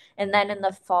river. And then in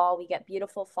the fall, we get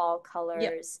beautiful fall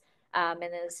yep. colors. And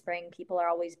in the spring, people are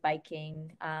always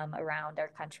biking around our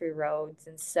country roads.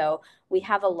 And so we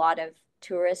have a lot of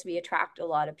tourists. We attract a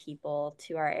lot of people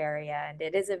to our area, and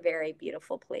it is a very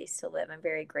beautiful place to live. I'm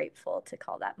very grateful to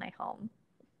call that my home.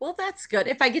 Well, that's good.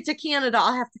 If I get to Canada,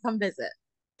 I'll have to come visit.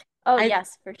 Oh, I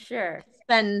yes, for sure. It's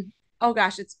been, oh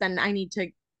gosh, I need to,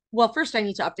 well, first I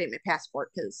need to update my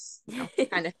passport because,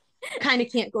 kind of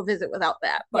can't go visit without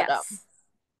that. But Yes.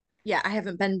 yeah,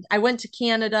 I went to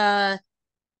Canada.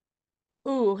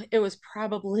 Ooh, it was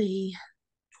probably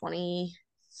 20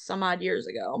 some odd years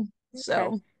ago. Okay.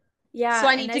 So Yeah,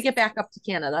 I and need to as get back up to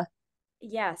Canada.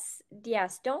 yes,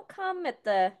 yes. Don't come at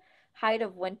the height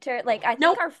of winter. Like I think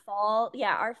Nope. our fall,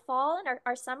 yeah, our fall and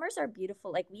our summers are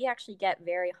beautiful. Like we actually get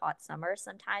very hot summers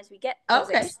sometimes. We get those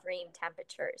Okay. extreme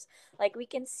temperatures. Like we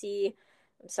can see,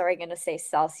 I'm sorry, I'm gonna say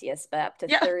Celsius, but up to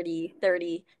Yeah.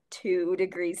 32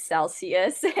 degrees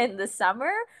Celsius in the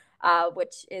summer,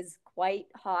 which is quite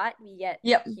hot. We get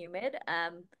Yep. humid.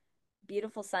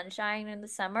 Beautiful sunshine in the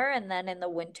summer, and then in the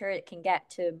winter it can get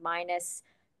to minus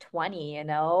 20,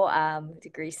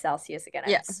 degrees Celsius. Again,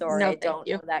 I'm Yeah. sorry, No, I thank don't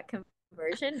you. know that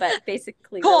conversion, but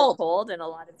basically real Cold, cold and a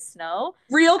lot of snow.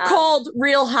 real Um, cold,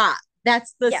 real hot.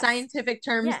 That's the yes, scientific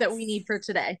terms that we yes, need for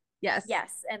today. Yes.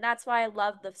 yes, and that's why I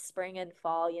love the spring and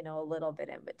fall, a little bit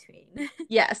in between.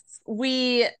 Yes.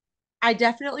 I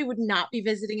definitely would not be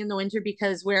visiting in the winter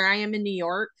because where I am in New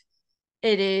York,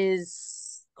 it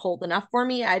is cold enough for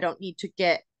me. I don't need to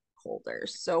get colder.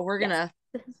 So Yes,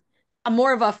 I'm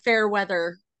more of a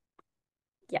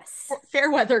yes. fair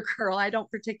weather girl. I don't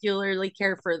particularly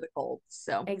care for the cold.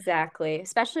 So, Exactly.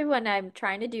 Especially when I'm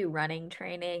trying to do running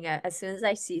training. As soon as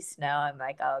I see snow, I'm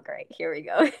like, oh, great, here we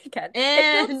go again.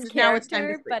 It builds and now it's time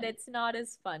to character, sleep. but it's not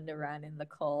as fun to run in the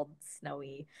cold,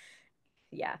 snowy.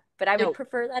 Yeah. But I would No.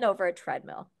 prefer that over a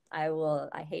treadmill.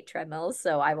 I hate treadmills,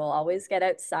 so I will always get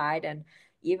outside. And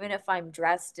even if I'm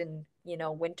dressed in,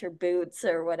 winter boots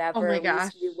or Oh my whatever, we used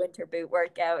gosh. to do winter boot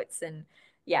workouts and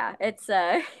yeah, it's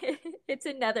it's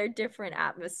another different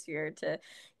atmosphere to,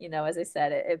 as I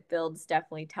said, it builds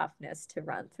definitely toughness to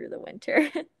run through the winter.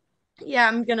 Yeah,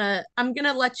 I'm gonna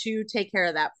let you take care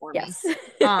of that for me. Yes.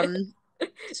 Um,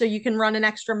 so you can run an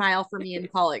extra mile for me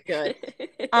and call it good.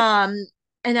 Um,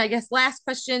 and I guess last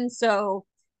question. So,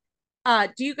 do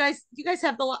you guys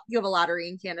have you have a lottery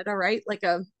in Canada, right? Like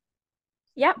a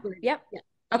Yep, yep, yeah.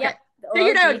 Okay. yep. The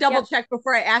Figured I would OG, double yep. check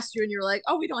before I asked you, and you're like,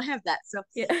 oh, we don't have that. So,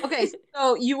 Yeah. okay.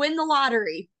 So you win the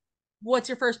lottery. What's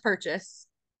your first purchase?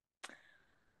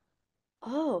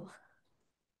 Oh,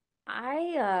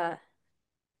 I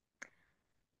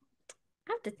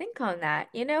have to think on that.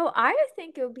 I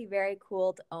think it would be very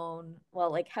cool to own,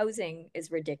 well, like housing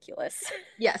is ridiculous.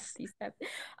 Yes.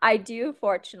 I do,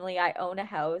 fortunately, I own a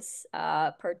house,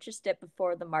 purchased it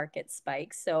before the market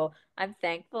spikes, so I'm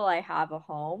thankful I have a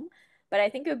home. But I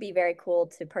think it would be very cool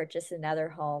to purchase another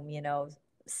home,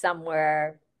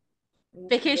 somewhere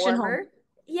Vacation home. warmer.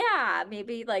 Yeah,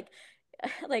 maybe like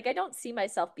I don't see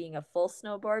myself being a full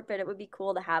snowboard, but it would be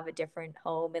cool to have a different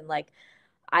home and like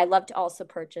I love to also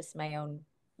purchase my own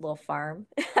little farm.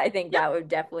 I think Yep. that would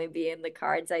definitely be in the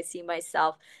cards. I see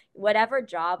myself, whatever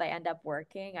job I end up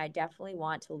working, I definitely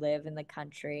want to live in the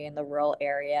country, in the rural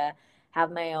area,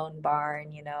 have my own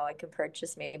barn. I could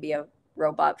purchase maybe a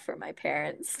robot for my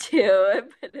parents too and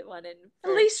put one in At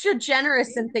for least you're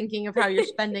generous me. in thinking of how you're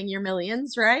spending your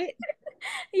millions, right?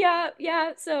 Yeah,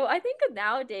 yeah. So I think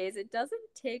nowadays it doesn't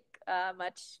take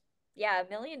much. Yeah, $1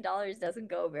 million doesn't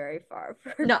go very far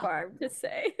for a No, farm to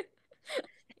say. a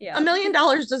Yeah. million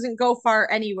dollars doesn't go far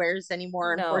anywheres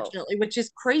anymore, No. unfortunately, which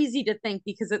is crazy to think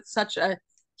because it's such a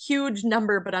huge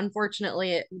number, but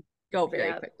unfortunately it would go very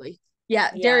Yeah. quickly.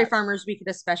 Yeah, dairy Yeah. farmers, we could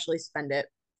especially spend it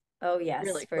Oh, yes,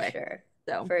 really for quick. sure.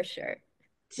 So For sure.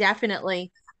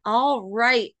 definitely. All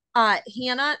right.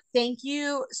 Hannah, thank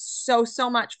you so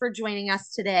much for joining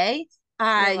us today. You're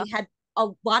I welcome. had a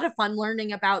lot of fun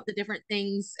learning about the different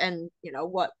things and,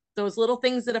 what those little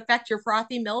things that affect your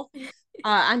frothy milk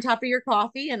on top of your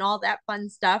coffee and all that fun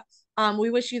stuff. We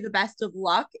wish you the best of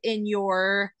luck in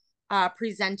your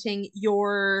presenting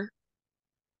your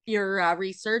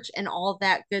research and all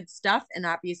that good stuff, and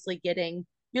obviously getting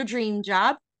your dream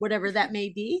job, whatever that may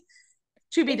be,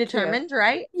 to be Thank you. determined,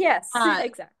 right? Yes, Uh,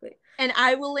 exactly. and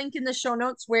I will link in the show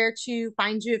notes where to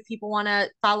find you if people want to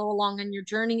follow along on your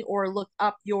journey or look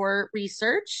up your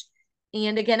research.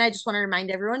 And again, I just want to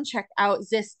remind everyone, check out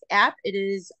ZISK app. It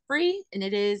is free and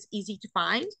it is easy to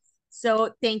find.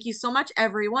 So thank you so much,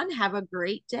 everyone. Have a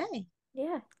great day.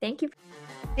 Yeah. Thank you.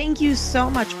 Thank you so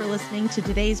much for listening to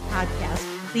today's podcast.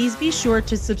 Please be sure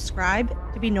to subscribe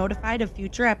to be notified of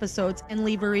future episodes and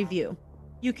leave a review.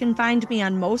 You can find me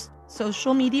on most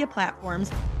social media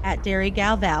platforms at Dairy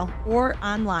Gal Val or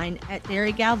online at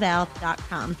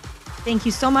dairygalval.com. Thank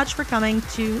you so much for coming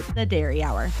to the Dairy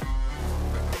Hour.